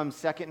becomes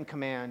second in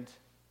command,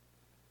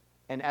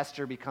 and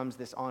Esther becomes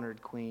this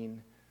honored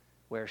queen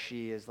where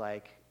she is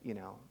like,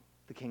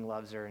 the king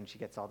loves her and she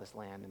gets all this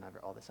land and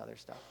all this other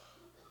stuff.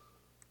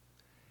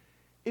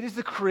 It is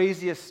the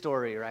craziest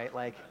story, right?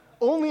 Like,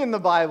 only in the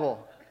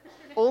Bible.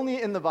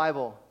 Only in the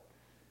Bible.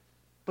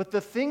 But the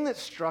thing that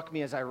struck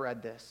me as I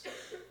read this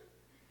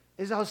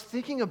is I was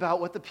thinking about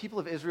what the people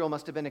of Israel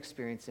must have been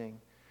experiencing.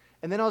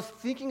 And then I was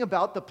thinking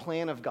about the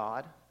plan of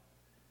God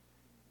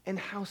and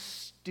how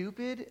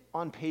stupid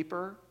on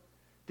paper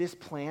this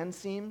plan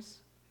seems.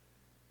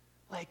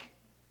 Like,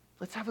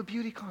 let's have a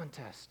beauty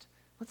contest.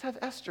 Let's have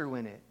Esther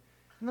win it.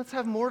 And let's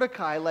have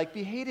Mordecai,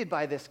 be hated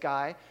by this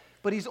guy.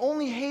 But he's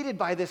only hated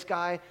by this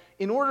guy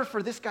in order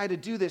for this guy to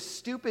do this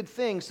stupid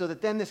thing so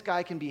that then this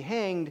guy can be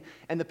hanged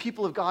and the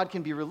people of God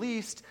can be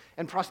released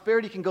and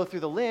prosperity can go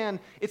through the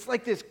land. It's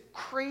like this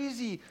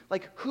crazy,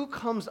 who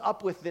comes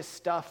up with this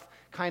stuff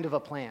kind of a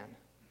plan.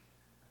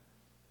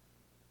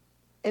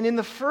 And in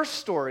the first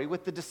story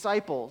with the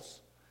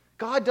disciples,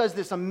 God does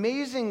this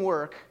amazing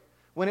work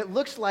when it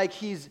looks like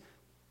he's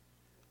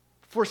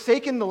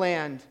forsaken the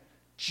land.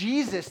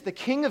 Jesus, the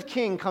King of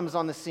Kings, comes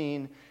on the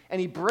scene,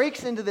 and he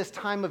breaks into this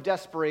time of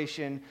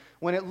desperation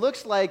when it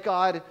looks like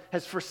God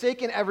has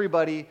forsaken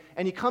everybody,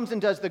 and he comes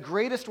and does the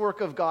greatest work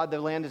of God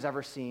the land has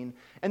ever seen.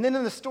 And then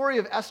in the story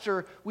of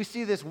Esther, we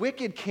see this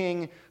wicked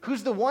king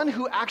who's the one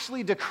who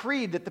actually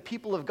decreed that the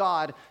people of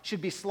God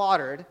should be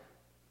slaughtered.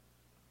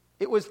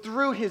 It was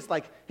through his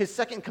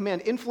second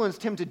command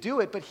influenced him to do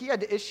it, but he had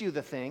to issue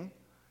the thing.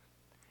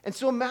 And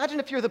so imagine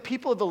if you're the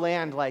people of the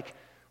land,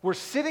 we're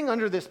sitting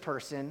under this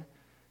person.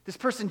 This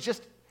person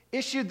just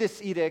issued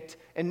this edict,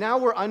 and now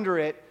we're under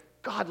it.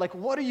 God,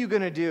 what are you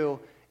going to do?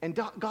 And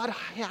God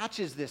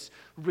hatches this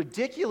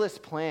ridiculous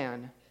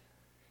plan,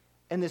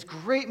 and this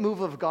great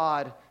move of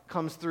God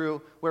comes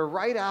through, where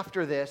right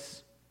after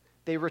this,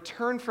 they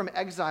return from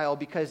exile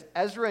because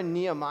Ezra and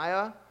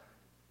Nehemiah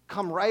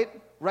come right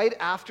right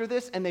after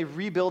this, and they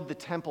rebuild the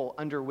temple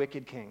under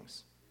wicked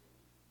kings.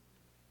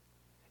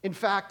 In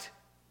fact,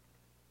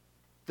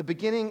 the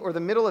beginning or the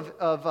middle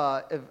of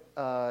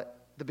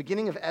the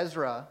beginning of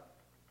Ezra,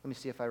 let me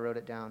see if I wrote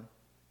it down.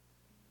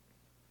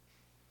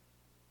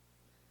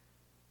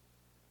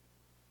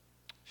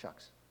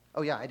 Shucks.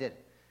 Oh yeah, I did.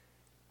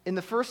 In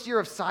the first year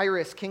of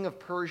Cyrus, king of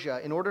Persia,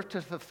 in order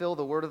to fulfill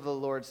the word of the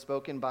Lord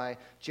spoken by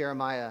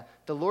Jeremiah,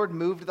 the Lord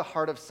moved the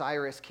heart of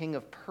Cyrus, king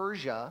of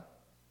Persia,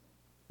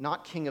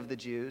 not king of the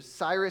Jews.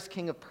 Cyrus,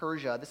 king of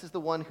Persia, this is the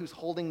one who's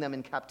holding them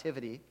in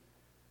captivity.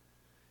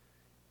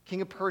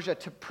 King of Persia,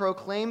 to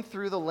proclaim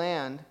through the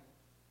land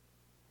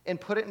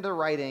and put it into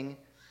writing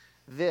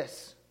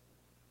this.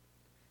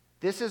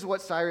 This is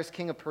what Cyrus,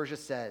 king of Persia,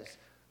 says.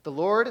 The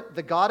Lord,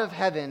 the God of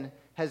heaven,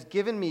 has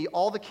given me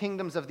all the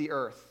kingdoms of the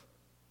earth,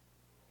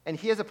 and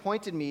he has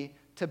appointed me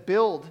to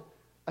build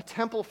a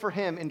temple for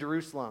him in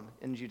Jerusalem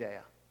in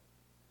Judea.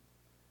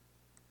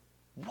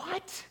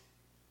 What?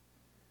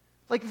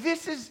 Like,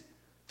 this is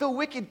the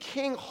wicked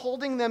king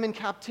holding them in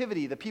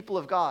captivity, the people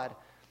of God.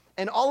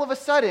 And all of a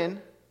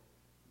sudden,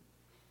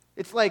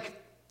 it's like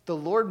the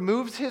Lord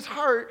moves his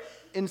heart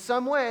in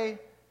some way,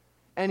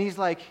 and he's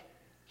like,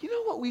 you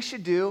know what we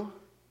should do?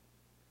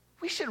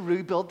 We should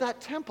rebuild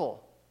that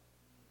temple.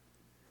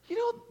 You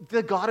know,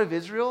 the God of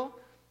Israel,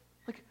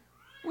 like,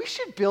 we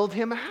should build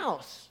him a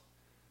house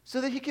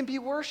so that he can be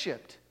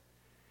worshiped.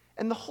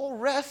 And the whole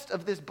rest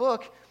of this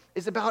book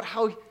is about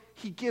how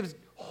he gives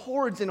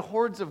hordes and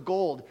hordes of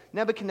gold.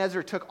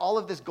 Nebuchadnezzar took all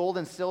of this gold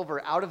and silver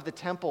out of the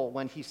temple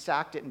when he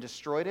sacked it and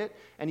destroyed it,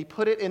 and he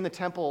put it in the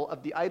temple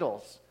of the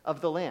idols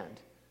of the land,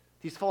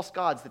 these false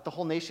gods that the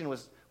whole nation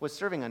was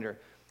serving under.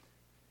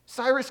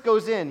 Cyrus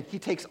goes in, he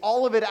takes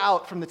all of it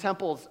out from the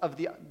temples of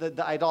the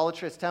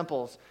idolatrous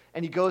temples,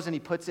 and he goes and he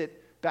puts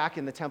it back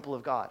in the temple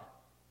of God.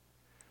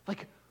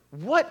 Like,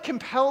 what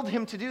compelled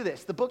him to do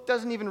this? The book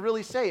doesn't even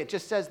really say. It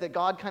just says that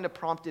God kind of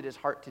prompted his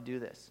heart to do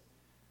this.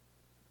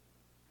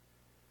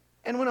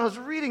 And when I was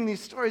reading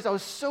these stories, I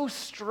was so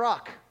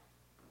struck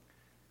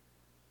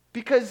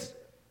because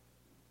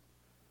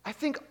I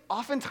think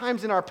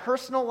oftentimes in our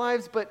personal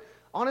lives, but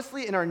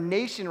honestly in our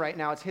nation right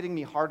now, it's hitting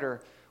me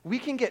harder. We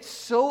can get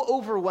so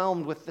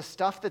overwhelmed with the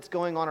stuff that's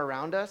going on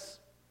around us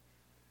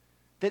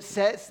that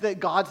says that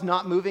God's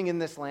not moving in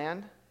this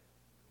land.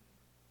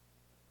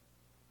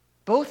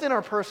 Both in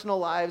our personal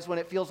lives when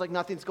it feels like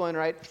nothing's going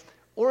right,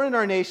 or in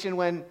our nation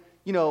when,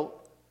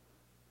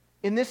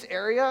 in this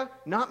area,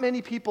 not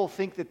many people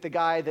think that the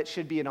guy that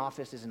should be in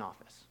office is in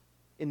office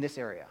in this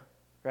area,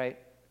 right?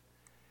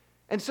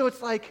 And so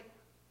it's like,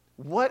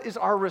 what is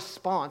our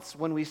response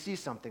when we see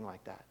something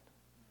like that?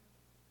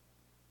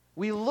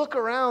 We look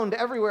around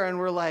everywhere and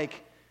we're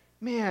like,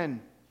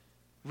 man,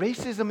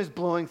 racism is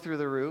blowing through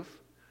the roof.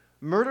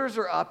 Murders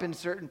are up in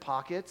certain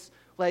pockets.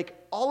 Like,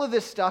 all of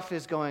this stuff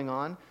is going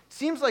on.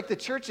 Seems like the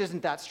church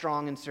isn't that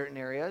strong in certain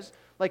areas.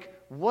 Like,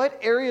 what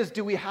areas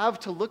do we have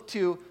to look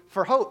to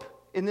for hope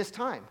in this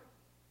time?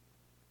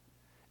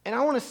 And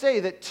I want to say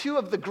that two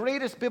of the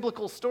greatest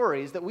biblical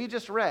stories that we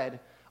just read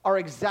are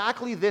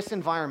exactly this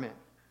environment.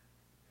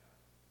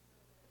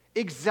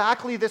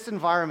 Exactly this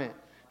environment.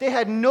 They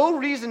had no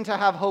reason to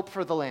have hope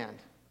for the land.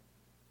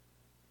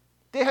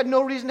 They had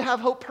no reason to have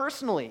hope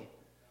personally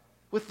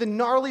with the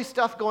gnarly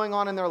stuff going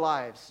on in their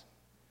lives.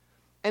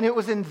 And it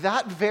was in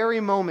that very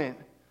moment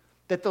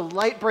that the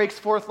light breaks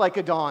forth like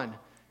a dawn.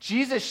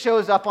 Jesus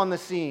shows up on the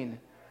scene,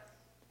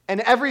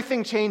 and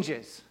everything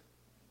changes.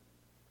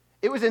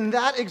 It was in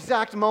that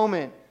exact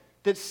moment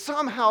that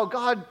somehow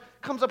God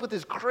comes up with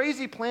this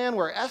crazy plan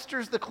where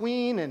Esther's the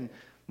queen and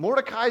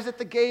Mordecai's at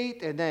the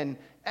gate, and then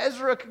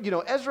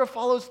Ezra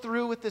follows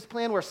through with this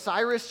plan where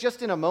Cyrus,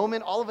 just in a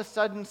moment, all of a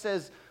sudden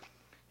says,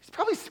 he's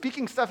probably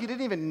speaking stuff he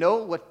didn't even know.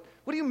 What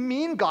do you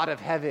mean, God of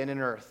heaven and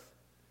earth?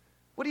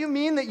 What do you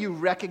mean that you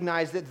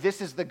recognize that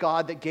this is the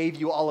God that gave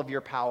you all of your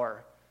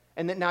power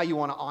and that now you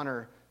want to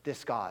honor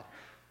this God?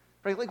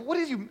 Right? Like,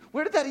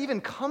 where did that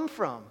even come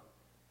from?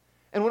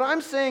 And what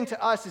I'm saying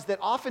to us is that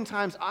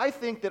oftentimes I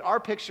think that our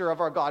picture of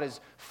our God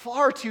is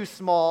far too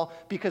small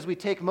because we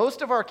take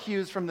most of our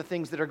cues from the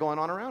things that are going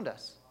on around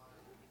us.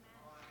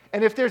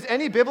 And if there's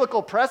any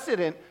biblical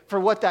precedent for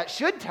what that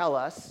should tell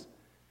us,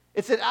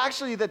 it's that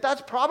actually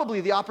that's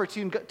probably the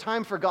opportune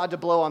time for God to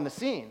blow on the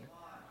scene.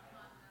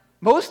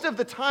 Most of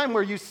the time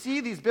where you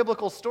see these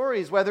biblical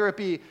stories, whether it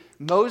be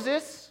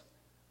Moses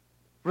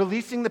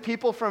releasing the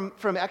people from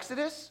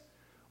Exodus,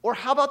 or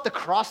how about the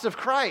cross of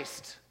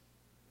Christ?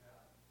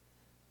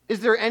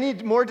 Is there any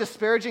more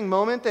disparaging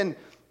moment than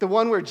the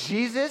one where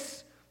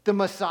Jesus, the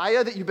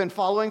Messiah that you've been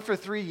following for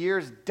 3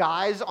 years,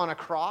 dies on a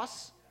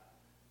cross?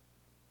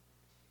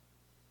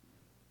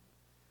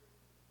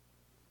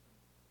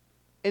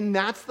 And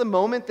that's the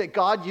moment that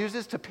God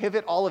uses to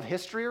pivot all of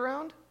history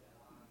around?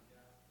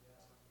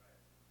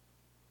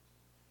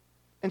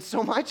 And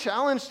so my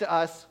challenge to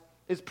us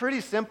is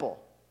pretty simple.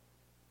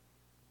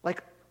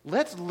 Like,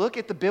 let's look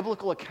at the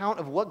biblical account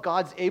of what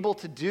God's able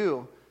to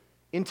do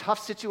in tough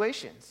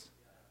situations.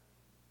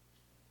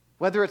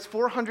 Whether it's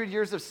 400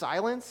 years of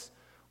silence,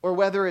 or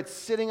whether it's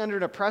sitting under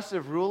an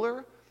oppressive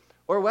ruler,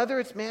 Or whether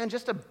it's, man,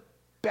 just a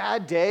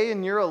bad day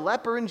and you're a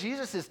leper in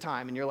Jesus'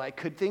 time and you're like,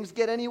 could things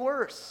get any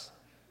worse?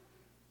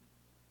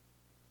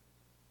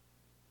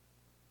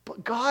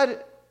 But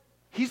God,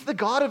 he's the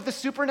God of the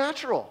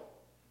supernatural,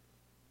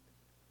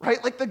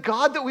 right? Like the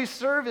God that we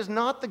serve is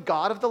not the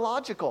God of the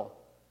logical.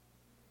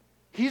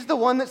 He's the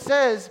one that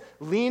says,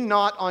 lean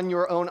not on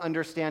your own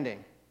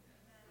understanding.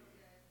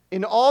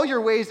 In all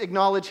your ways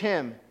acknowledge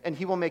him, and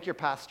he will make your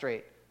path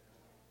straight.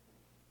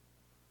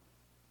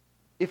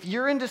 If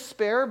you're in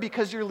despair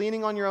because you're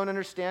leaning on your own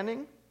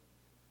understanding,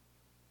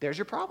 there's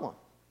your problem.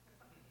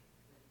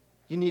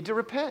 You need to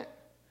repent.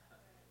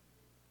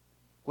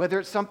 Whether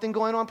it's something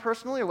going on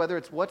personally or whether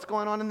it's what's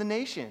going on in the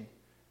nation.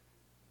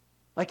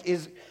 Like,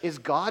 is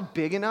God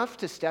big enough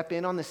to step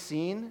in on the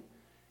scene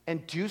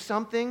and do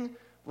something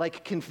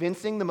like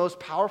convincing the most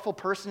powerful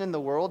person in the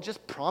world,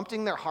 just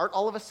prompting their heart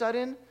all of a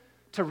sudden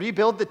to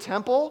rebuild the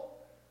temple,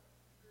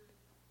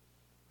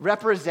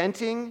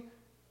 representing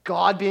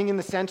God being in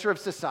the center of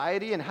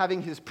society and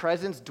having his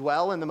presence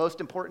dwell in the most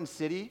important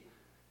city,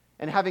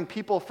 and having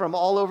people from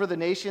all over the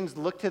nations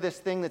look to this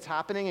thing that's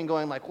happening and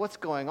going like, what's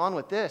going on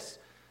with this?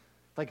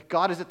 Like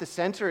God is at the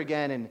center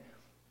again, and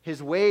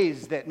his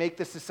ways that make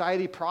the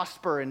society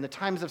prosper in the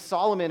times of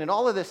Solomon and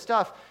all of this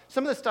stuff.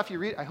 Some of the stuff you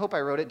read, I hope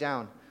I wrote it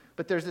down,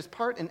 but there's this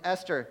part in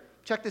Esther.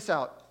 Check this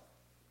out.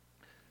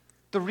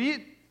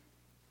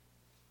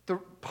 The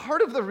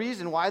part of the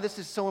reason why this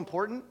is so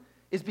important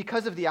is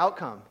because of the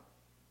outcome.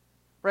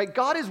 Right?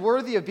 God is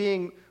worthy of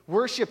being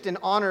worshiped and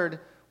honored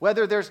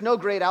whether there's no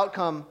great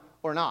outcome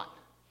or not.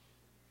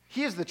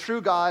 He is the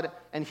true God,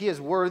 and he is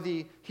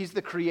worthy. He's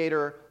the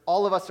creator.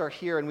 All of us are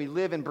here, and we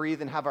live and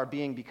breathe and have our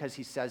being because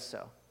he says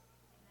so.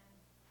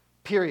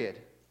 Period.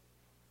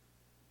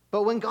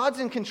 But when God's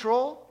in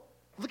control,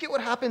 look at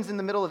what happens in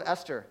the middle of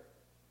Esther.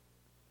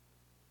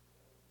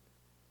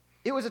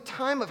 It was a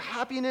time of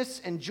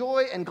happiness and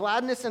joy and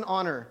gladness and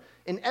honor.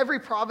 In every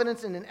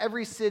province and in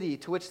every city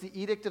to which the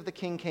edict of the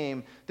king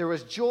came, there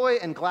was joy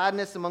and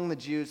gladness among the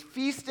Jews,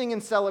 feasting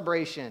and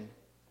celebration.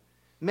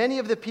 Many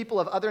of the people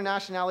of other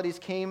nationalities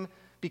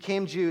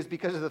became Jews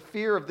because of the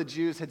fear of the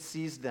Jews had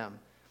seized them.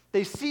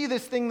 They see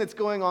this thing that's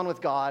going on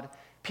with God.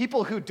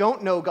 People who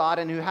don't know God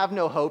and who have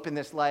no hope in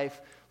this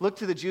life look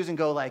to the Jews and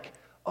go like,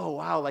 oh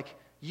wow, like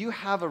you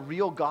have a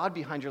real God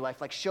behind your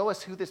life. Like show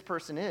us who this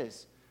person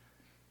is.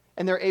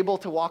 And they're able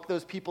to walk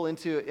those people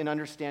into an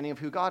understanding of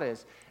who God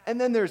is.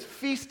 And then there's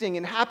feasting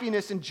and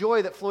happiness and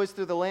joy that flows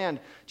through the land.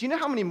 Do you know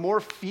how many more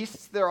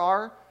feasts there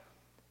are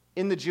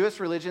in the Jewish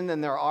religion than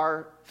there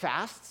are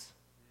fasts?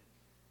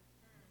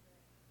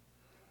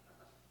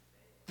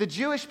 The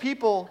Jewish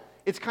people,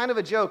 it's kind of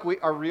a joke.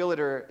 Our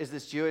realtor is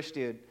this Jewish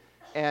dude.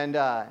 And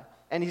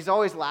he's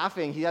always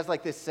laughing. He has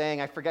like this saying,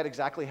 I forget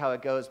exactly how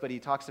it goes, but he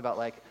talks about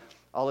like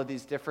all of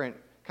these different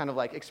kind of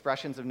like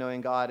expressions of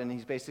knowing God. And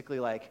he's basically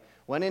like,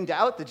 when in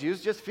doubt, the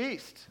Jews just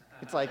feast.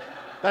 It's like,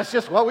 that's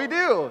just what we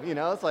do. You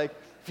know, it's like,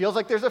 feels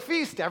like there's a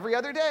feast every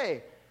other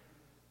day.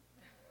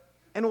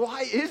 And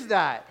why is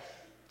that?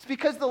 It's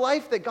because the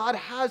life that God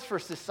has for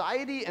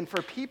society and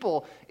for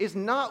people is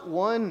not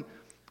one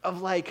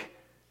of like,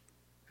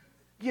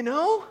 you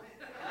know?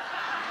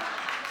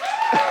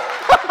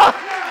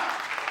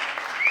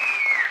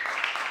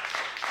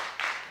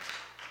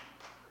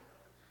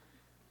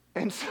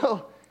 And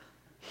so,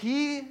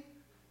 he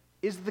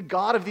is the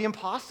God of the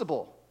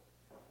impossible.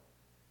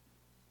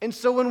 And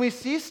so when we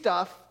see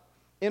stuff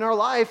in our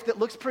life that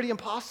looks pretty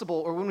impossible,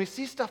 or when we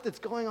see stuff that's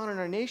going on in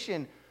our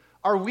nation,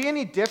 are we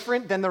any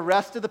different than the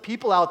rest of the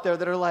people out there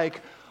that are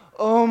like,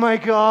 oh my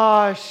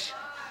gosh,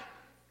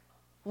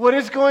 what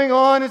is going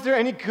on? Is there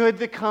any good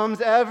that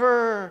comes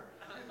ever?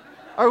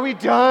 Are we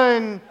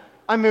done?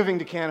 I'm moving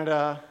to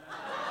Canada.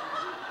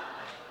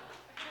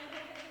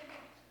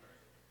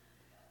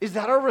 Is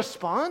that our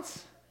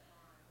response?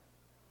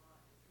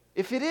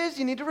 If it is,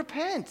 you need to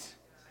repent.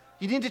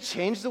 You need to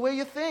change the way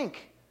you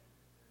think.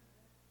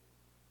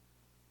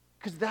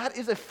 Because that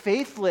is a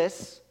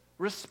faithless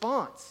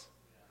response.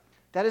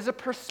 That is a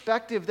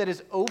perspective that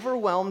is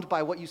overwhelmed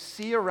by what you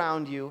see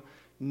around you,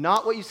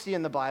 not what you see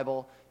in the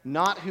Bible,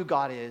 not who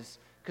God is,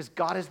 because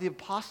God is the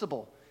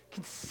impossible.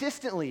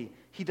 Consistently,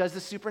 he does the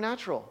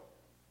supernatural.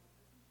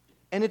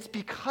 And it's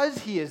because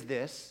he is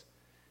this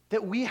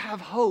that we have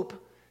hope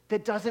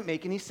that doesn't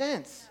make any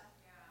sense.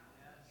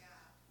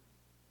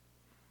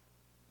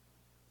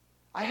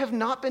 I have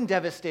not been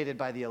devastated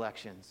by the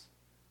elections.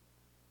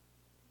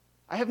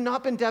 I have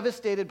not been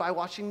devastated by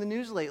watching the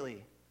news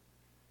lately.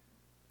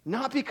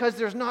 Not because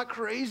there's not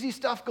crazy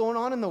stuff going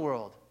on in the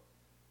world.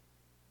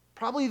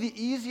 Probably the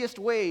easiest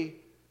way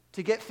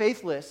to get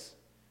faithless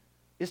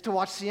is to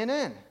watch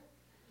CNN.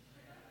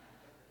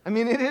 I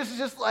mean, it is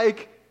just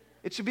like,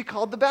 it should be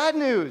called the bad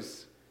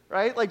news,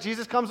 right? Like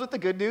Jesus comes with the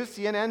good news,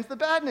 CNN's the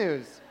bad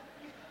news.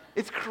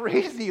 It's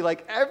crazy,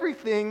 like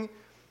everything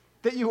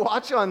that you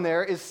watch on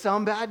there is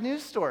some bad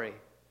news story.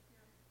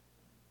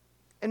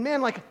 And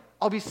man, like,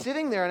 I'll be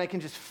sitting there and I can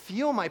just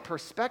feel my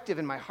perspective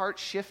and my heart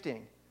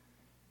shifting,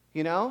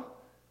 you know?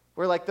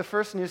 Where like the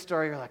first news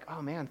story, you're like,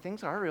 oh man,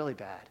 things are really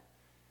bad.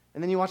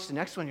 And then you watch the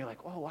next one, you're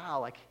like, oh wow,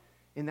 like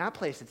in that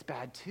place, it's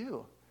bad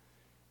too.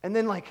 And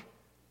then like,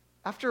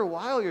 after a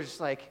while, you're just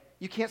like,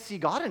 you can't see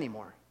God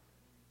anymore.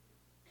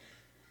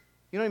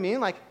 You know what I mean?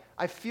 Like,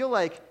 I feel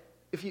like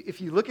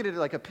if you look at it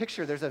like a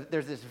picture, there's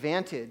this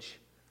vantage,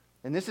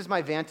 and this is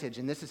my vantage,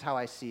 and this is how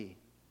I see.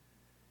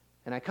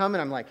 And I come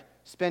and I'm like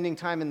spending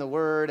time in the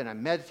Word, and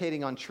I'm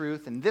meditating on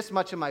truth, and this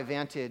much of my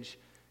vantage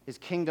is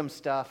kingdom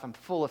stuff. I'm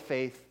full of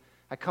faith.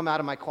 I come out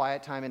of my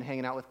quiet time and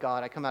hanging out with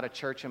God. I come out of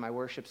church in my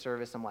worship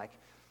service. I'm like,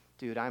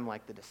 dude, I'm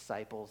like the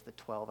disciples, the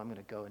 12. I'm going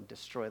to go and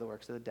destroy the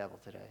works of the devil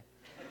today.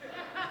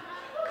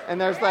 And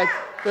there's like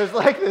this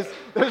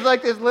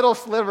little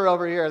sliver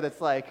over here that's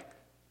like,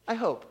 I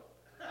hope,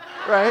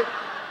 right?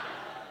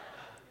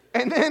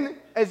 And then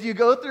as you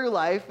go through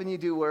life and you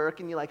do work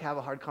and you like have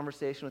a hard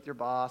conversation with your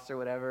boss or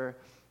whatever, and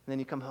then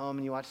you come home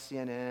and you watch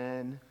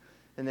CNN,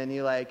 and then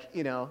you like,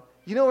 you know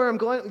where I'm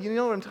going, you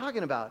know what I'm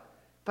talking about.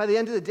 By the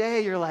end of the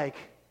day, you're like,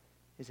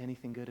 is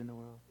anything good in the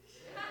world?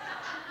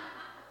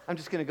 I'm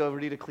just going to go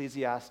read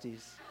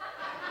Ecclesiastes.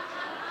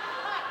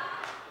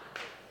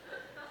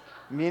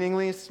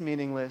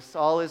 Meaningless,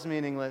 all is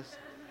meaningless.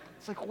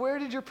 It's like, where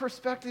did your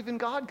perspective in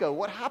God go?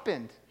 What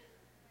happened?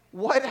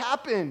 What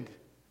happened?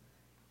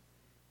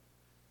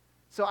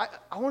 So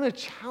I want to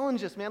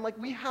challenge us, man. Like,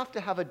 we have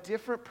to have a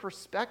different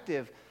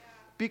perspective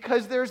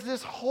because there's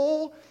this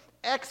whole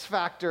X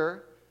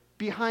factor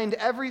behind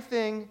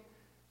everything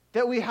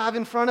that we have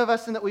in front of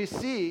us and that we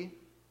see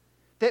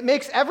that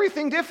makes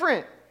everything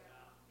different.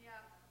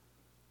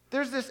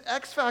 There's this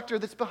X factor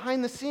that's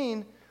behind the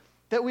scene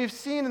that we've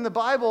seen in the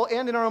Bible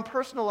and in our own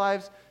personal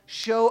lives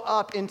show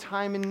up in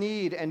time and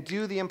need and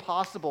do the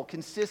impossible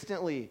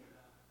consistently.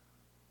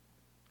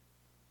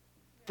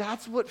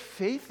 That's what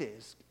faith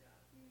is.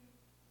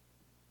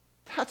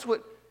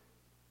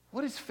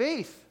 What is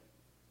faith?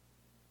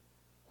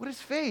 What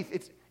is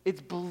faith?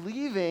 It's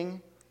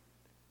believing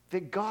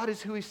that God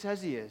is who he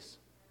says he is.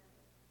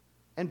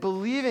 And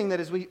believing that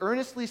as we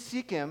earnestly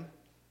seek him,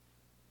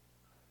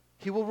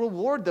 he will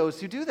reward those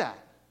who do that.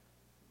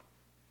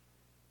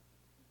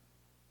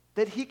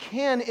 That he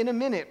can, in a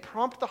minute,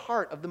 prompt the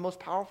heart of the most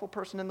powerful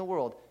person in the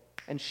world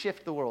and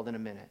shift the world in a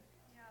minute.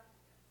 Yeah.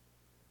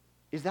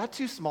 Is that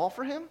too small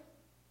for him?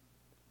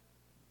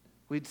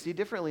 We'd see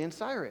differently in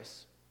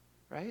Cyrus,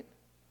 right?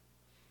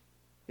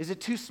 Is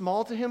it too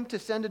small to him to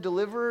send a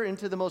deliverer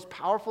into the most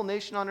powerful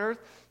nation on earth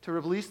to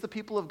release the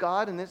people of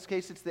God? In this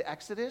case, it's the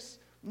Exodus?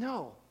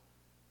 No.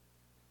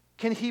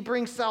 Can he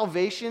bring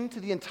salvation to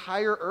the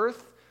entire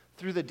earth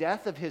through the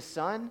death of his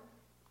son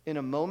in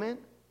a moment?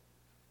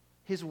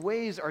 His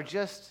ways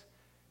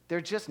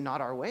they're just not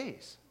our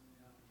ways.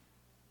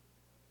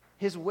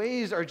 His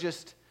ways are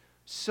just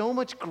so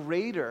much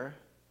greater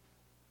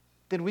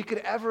than we could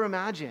ever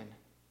imagine.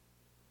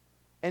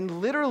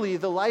 And literally,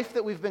 the life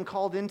that we've been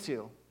called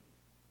into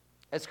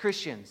as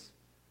Christians,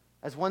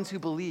 as ones who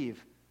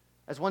believe,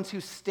 as ones who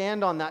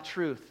stand on that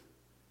truth,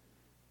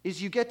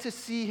 is you get to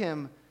see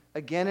him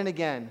again and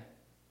again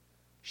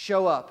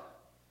show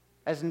up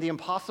as in the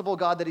impossible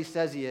God that he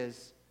says he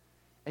is,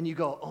 and you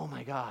go, oh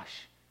my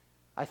gosh,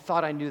 I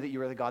thought I knew that you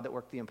were the God that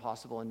worked the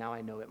impossible, and now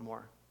I know it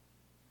more.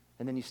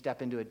 And then you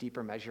step into a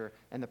deeper measure,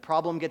 and the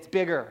problem gets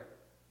bigger.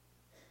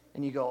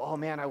 And you go, oh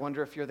man, I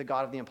wonder if you're the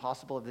God of the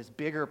impossible of this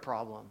bigger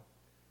problem.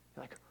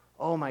 You're like,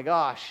 oh my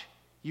gosh,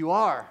 you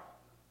are.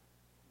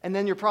 And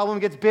then your problem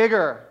gets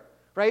bigger,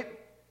 right?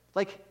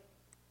 Like,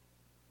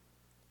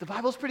 the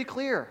Bible's pretty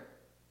clear.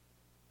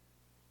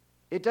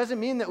 It doesn't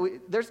mean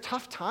that there's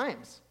tough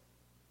times.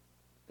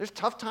 There's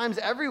tough times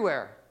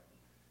everywhere.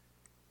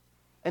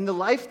 And the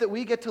life that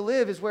we get to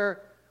live is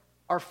where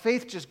our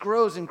faith just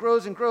grows and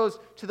grows and grows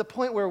to the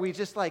point where we're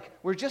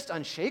just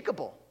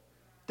unshakable.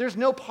 There's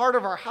no part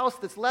of our house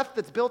that's left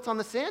that's built on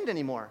the sand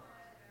anymore.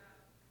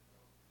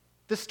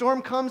 The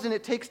storm comes and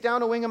it takes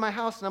down a wing of my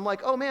house, and I'm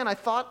like, oh man, I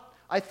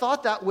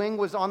thought that wing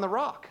was on the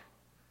rock.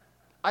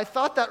 I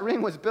thought that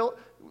wing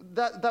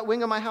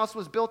of my house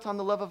was built on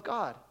the love of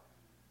God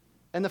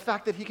and the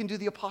fact that he can do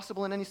the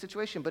impossible in any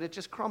situation, but it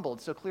just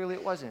crumbled, so clearly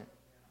it wasn't.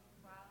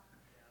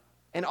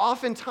 And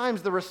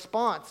oftentimes the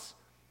response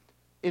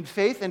in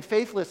faith and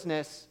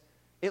faithlessness,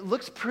 it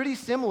looks pretty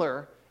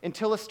similar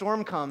until a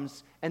storm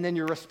comes, and then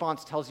your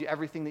response tells you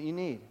everything that you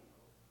need.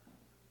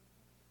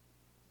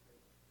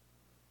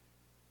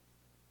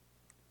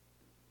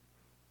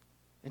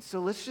 And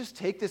so let's just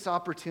take this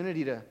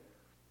opportunity to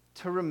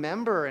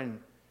remember. And,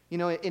 you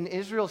know, in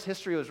Israel's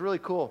history, it was really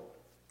cool.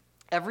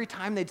 Every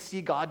time they'd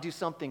see God do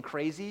something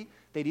crazy,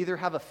 they'd either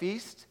have a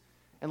feast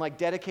and like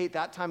dedicate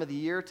that time of the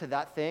year to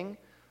that thing,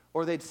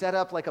 or they'd set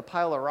up like a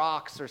pile of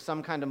rocks or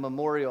some kind of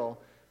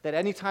memorial that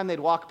anytime they'd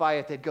walk by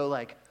it, they'd go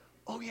like,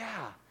 oh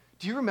yeah,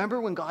 do you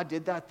remember when God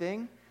did that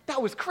thing?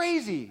 That was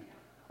crazy.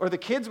 Or the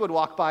kids would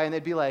walk by and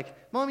they'd be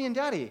like, Mommy and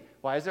Daddy,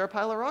 why is there a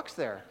pile of rocks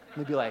there?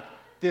 And they'd be like,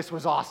 this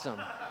was awesome.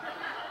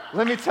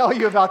 Let me tell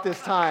you about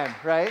this time,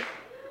 right?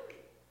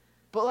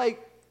 But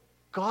like,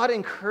 God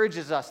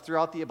encourages us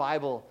throughout the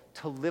Bible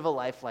to live a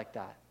life like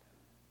that.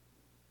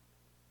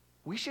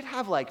 We should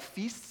have like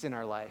feasts in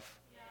our life.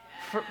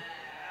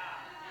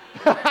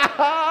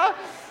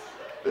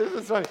 This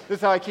is funny. This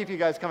is how I keep you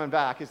guys coming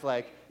back. It's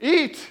like,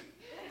 eat,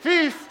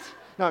 feast.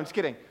 No, I'm just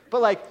kidding.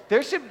 But like,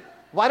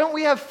 why don't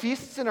we have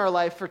feasts in our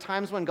life for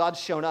times when God's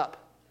shown up?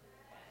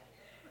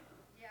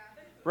 Yeah.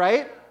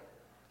 Right?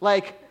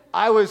 Like,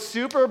 I was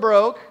super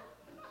broke,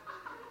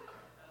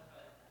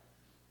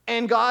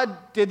 and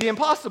God did the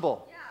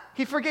impossible. Yeah.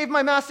 He forgave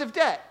my massive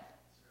debt.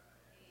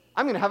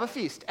 I'm going to have a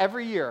feast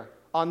every year.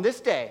 On this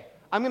day,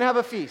 I'm going to have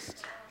a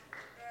feast.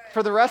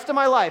 For the rest of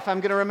my life, I'm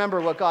going to remember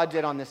what God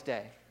did on this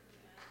day.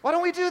 Why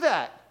don't we do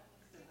that?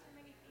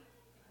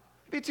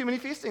 Be too many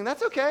feasting.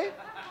 That's okay.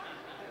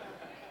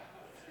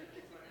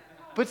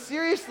 But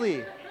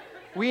seriously,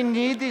 we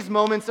need these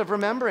moments of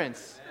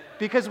remembrance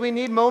because we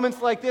need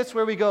moments like this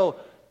where we go,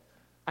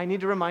 I need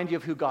to remind you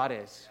of who God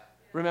is.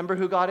 Remember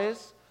who God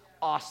is?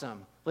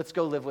 Awesome. Let's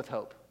go live with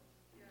hope.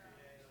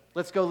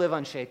 Let's go live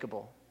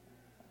unshakable.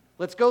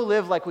 Let's go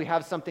live like we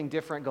have something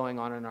different going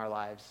on in our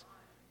lives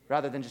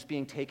rather than just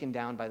being taken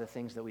down by the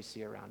things that we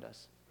see around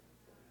us.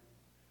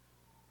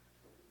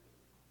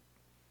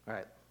 All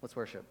right, let's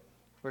worship.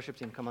 Worship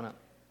team, come on up.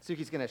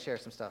 Suki's going to share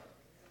some stuff.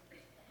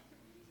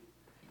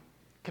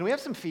 Can we have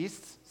some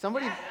feasts?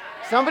 Somebody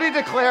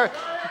declare.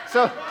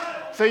 So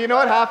you know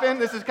what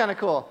happened? This is kind of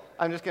cool.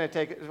 I'm just going to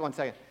take it 1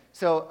 second.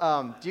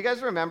 So do you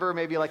guys remember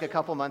maybe like a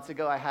couple months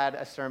ago I had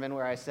a sermon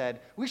where I said,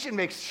 we should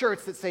make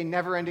shirts that say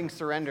never-ending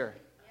surrender.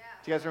 Yeah.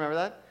 Do you guys remember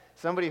that?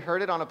 Somebody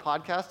heard it on a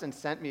podcast and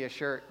sent me a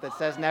shirt that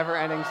says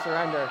never-ending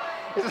surrender.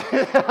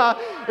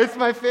 It's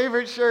my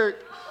favorite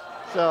shirt.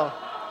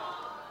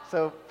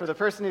 So for the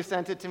person who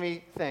sent it to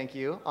me, thank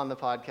you on the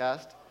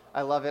podcast.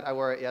 I love it. I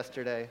wore it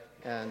yesterday,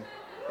 and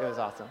it was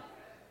awesome.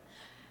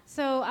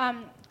 So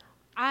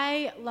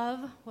I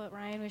love what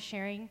Ryan was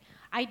sharing.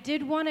 I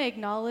did want to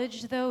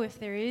acknowledge, though,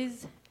 if there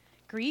is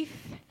grief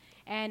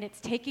and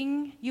it's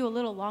taking you a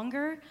little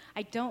longer,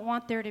 I don't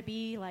want there to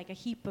be like a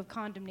heap of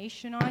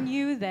condemnation on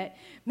you that,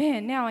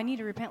 man, now I need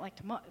to repent like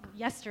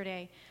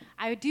yesterday.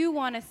 I do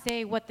want to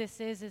say what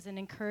this is an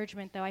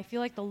encouragement, though. I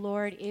feel like the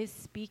Lord is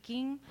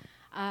speaking.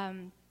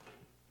 And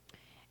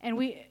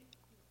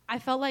I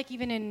felt like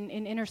even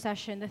in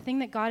intercession, the thing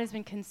that God has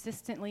been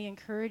consistently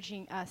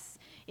encouraging us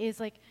is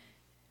like,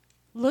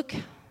 look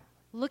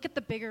at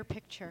the bigger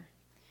picture.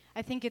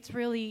 I think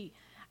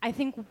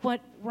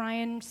what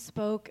Ryan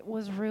spoke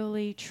was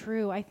really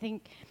true. I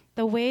think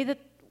the way that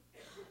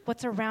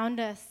what's around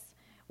us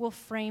will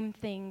frame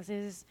things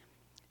is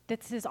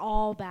this is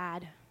all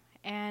bad.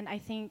 And I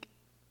think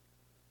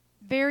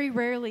very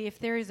rarely, if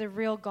there is a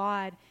real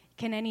God,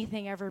 can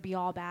anything ever be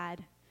all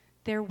bad.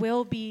 There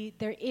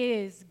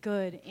is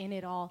good in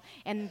it all,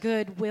 and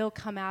good will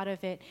come out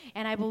of it.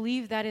 And I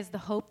believe that is the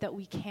hope that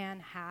we can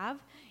have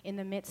in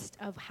the midst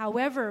of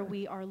however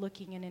we are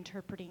looking and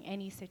interpreting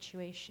any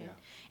situation.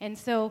 Yeah. And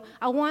so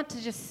I want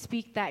to just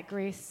speak that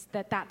grace,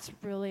 that's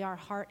really our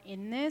heart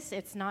in this.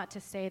 It's not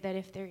to say that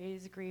if there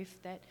is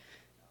grief that,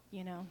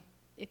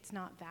 it's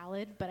not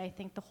valid, but I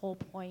think the whole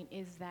point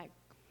is that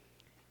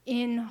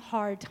in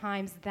hard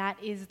times,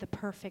 that is the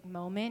perfect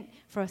moment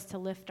for us to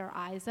lift our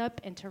eyes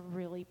up and to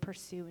really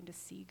pursue and to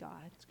see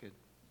God. That's good.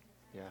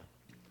 Yeah.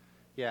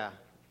 Yeah.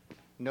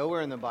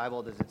 Nowhere in the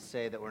Bible does it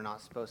say that we're not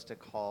supposed to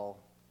call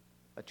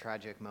a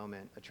tragic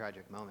moment,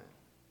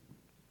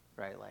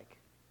 right? Like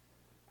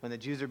when the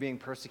Jews are being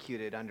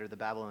persecuted under the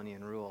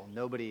Babylonian rule,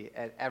 nobody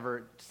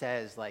ever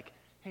says like,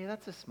 hey,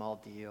 that's a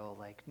small deal,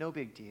 like no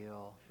big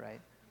deal,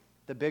 right?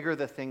 The bigger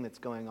the thing that's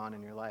going on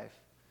in your life,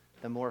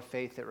 the more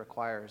faith it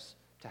requires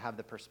to have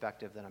the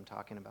perspective that I'm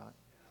talking about.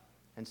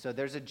 And so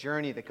there's a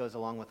journey that goes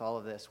along with all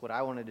of this. What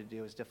I wanted to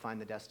do is define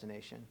the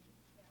destination.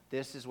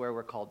 This is where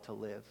we're called to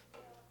live.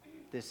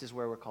 This is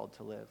where we're called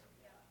to live.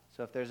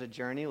 So if there's a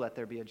journey, let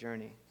there be a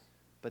journey.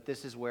 But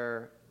this is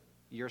where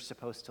you're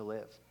supposed to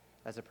live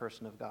as a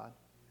person of God.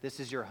 This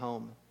is your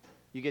home.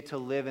 You get to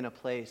live in a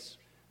place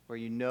where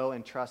you know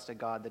and trust a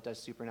God that does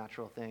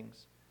supernatural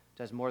things,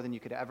 does more than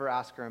you could ever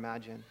ask or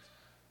imagine.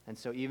 And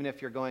so even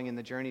if you're going in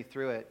the journey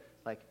through it,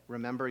 like,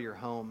 remember your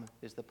home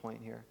is the point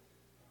here,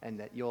 and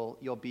that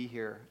you'll be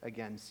here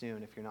again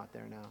soon if you're not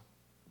there now.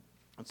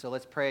 And so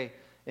let's pray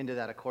into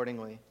that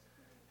accordingly.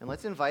 And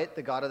let's invite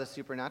the God of the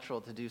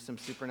supernatural to do some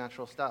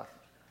supernatural stuff.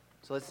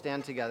 So let's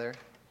stand together.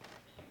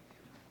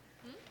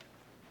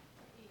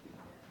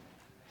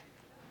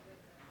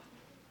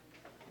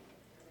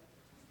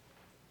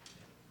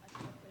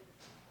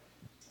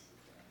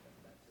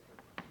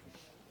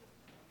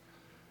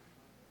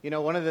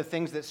 One of the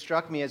things that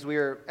struck me as we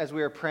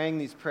were praying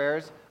these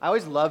prayers, I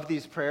always love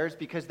these prayers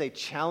because they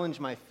challenge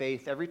my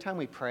faith. Every time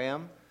we pray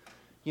them,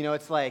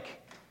 it's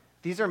like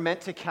these are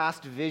meant to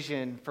cast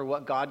vision for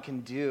what God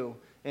can do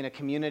in a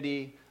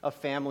community, a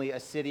family, a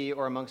city,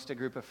 or amongst a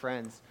group of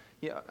friends.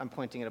 Yeah, I'm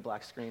pointing at a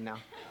black screen now.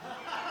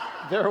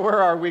 There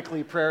were our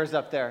weekly prayers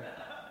up there.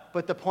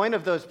 But the point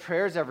of those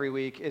prayers every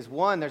week is,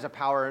 one, there's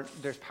power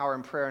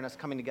in prayer and us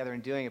coming together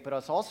and doing it, but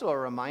it's also a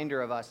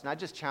reminder of us. And I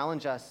just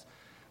challenge us,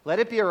 let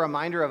it be a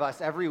reminder of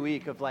us every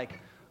week of like,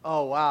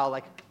 oh, wow,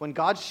 like when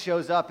God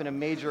shows up in a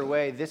major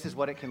way, this is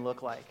what it can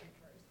look like.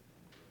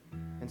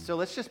 And so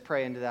let's just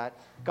pray into that.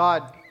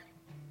 God,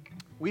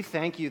 we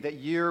thank you that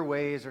your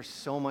ways are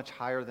so much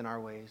higher than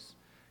our ways.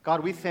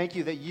 God, we thank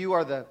you that you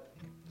are the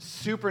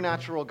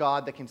supernatural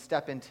God that can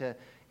step into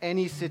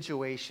any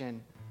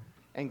situation.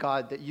 And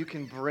God, that you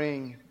can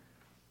bring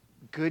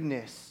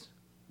goodness.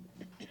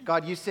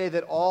 God, you say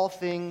that all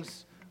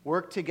things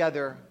work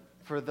together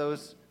for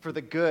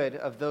the good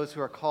of those who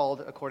are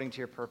called according to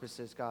your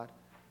purposes, God.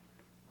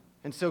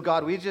 And so,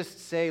 God, we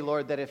just say,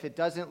 Lord, that if it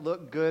doesn't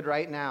look good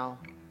right now,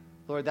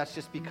 Lord, that's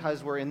just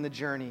because we're in the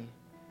journey.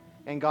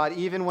 And God,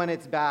 even when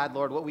it's bad,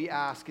 Lord, what we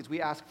ask is we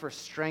ask for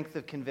strength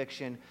of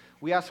conviction.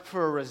 We ask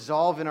for a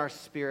resolve in our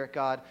spirit,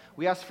 God.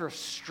 We ask for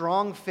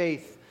strong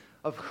faith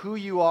of who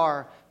you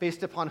are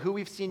based upon who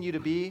we've seen you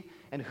to be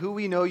and who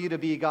we know you to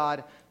be,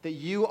 God, that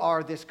you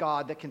are this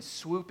God that can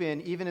swoop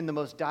in even in the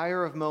most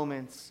dire of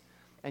moments,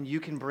 and you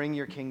can bring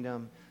your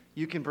kingdom.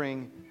 You can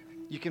bring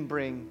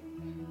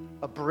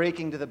a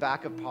breaking to the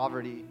back of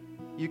poverty.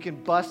 You can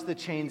bust the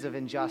chains of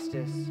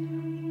injustice.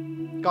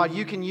 God,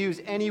 you can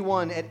use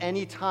anyone at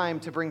any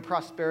time to bring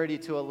prosperity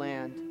to a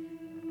land.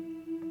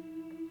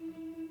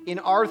 In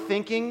our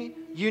thinking,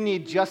 you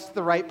need just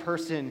the right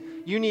person.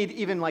 You need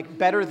even like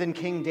better than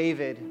King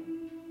David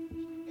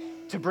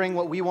to bring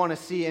what we want to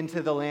see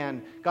into the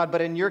land. God,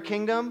 but in your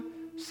kingdom,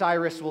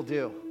 Cyrus will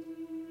do.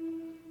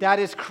 That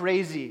is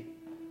crazy.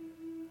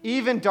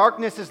 Even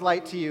darkness is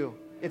light to you,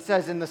 it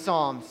says in the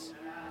Psalms.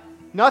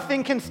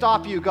 Nothing can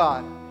stop you,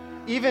 God.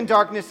 Even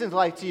darkness is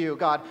light to you,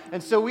 God.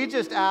 And so we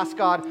just ask,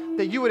 God,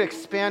 that you would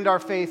expand our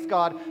faith,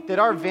 God, that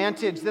our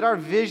vantage, that our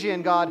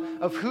vision, God,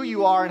 of who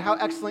you are and how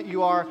excellent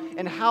you are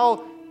and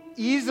how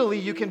easily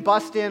you can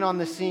bust in on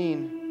the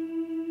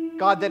scene.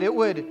 God, that it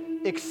would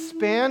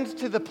expand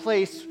to the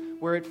place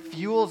where it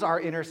fuels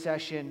our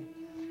intercession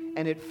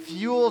and it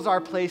fuels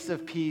our place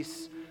of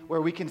peace,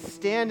 where we can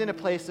stand in a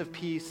place of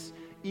peace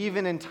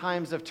even in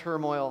times of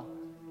turmoil,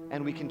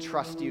 and we can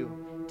trust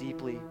you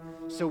deeply.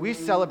 So we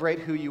celebrate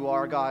who you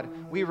are, God.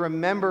 We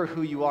remember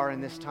who you are in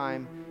this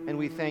time, and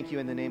we thank you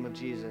in the name of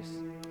Jesus.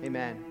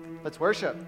 Amen. Let's worship.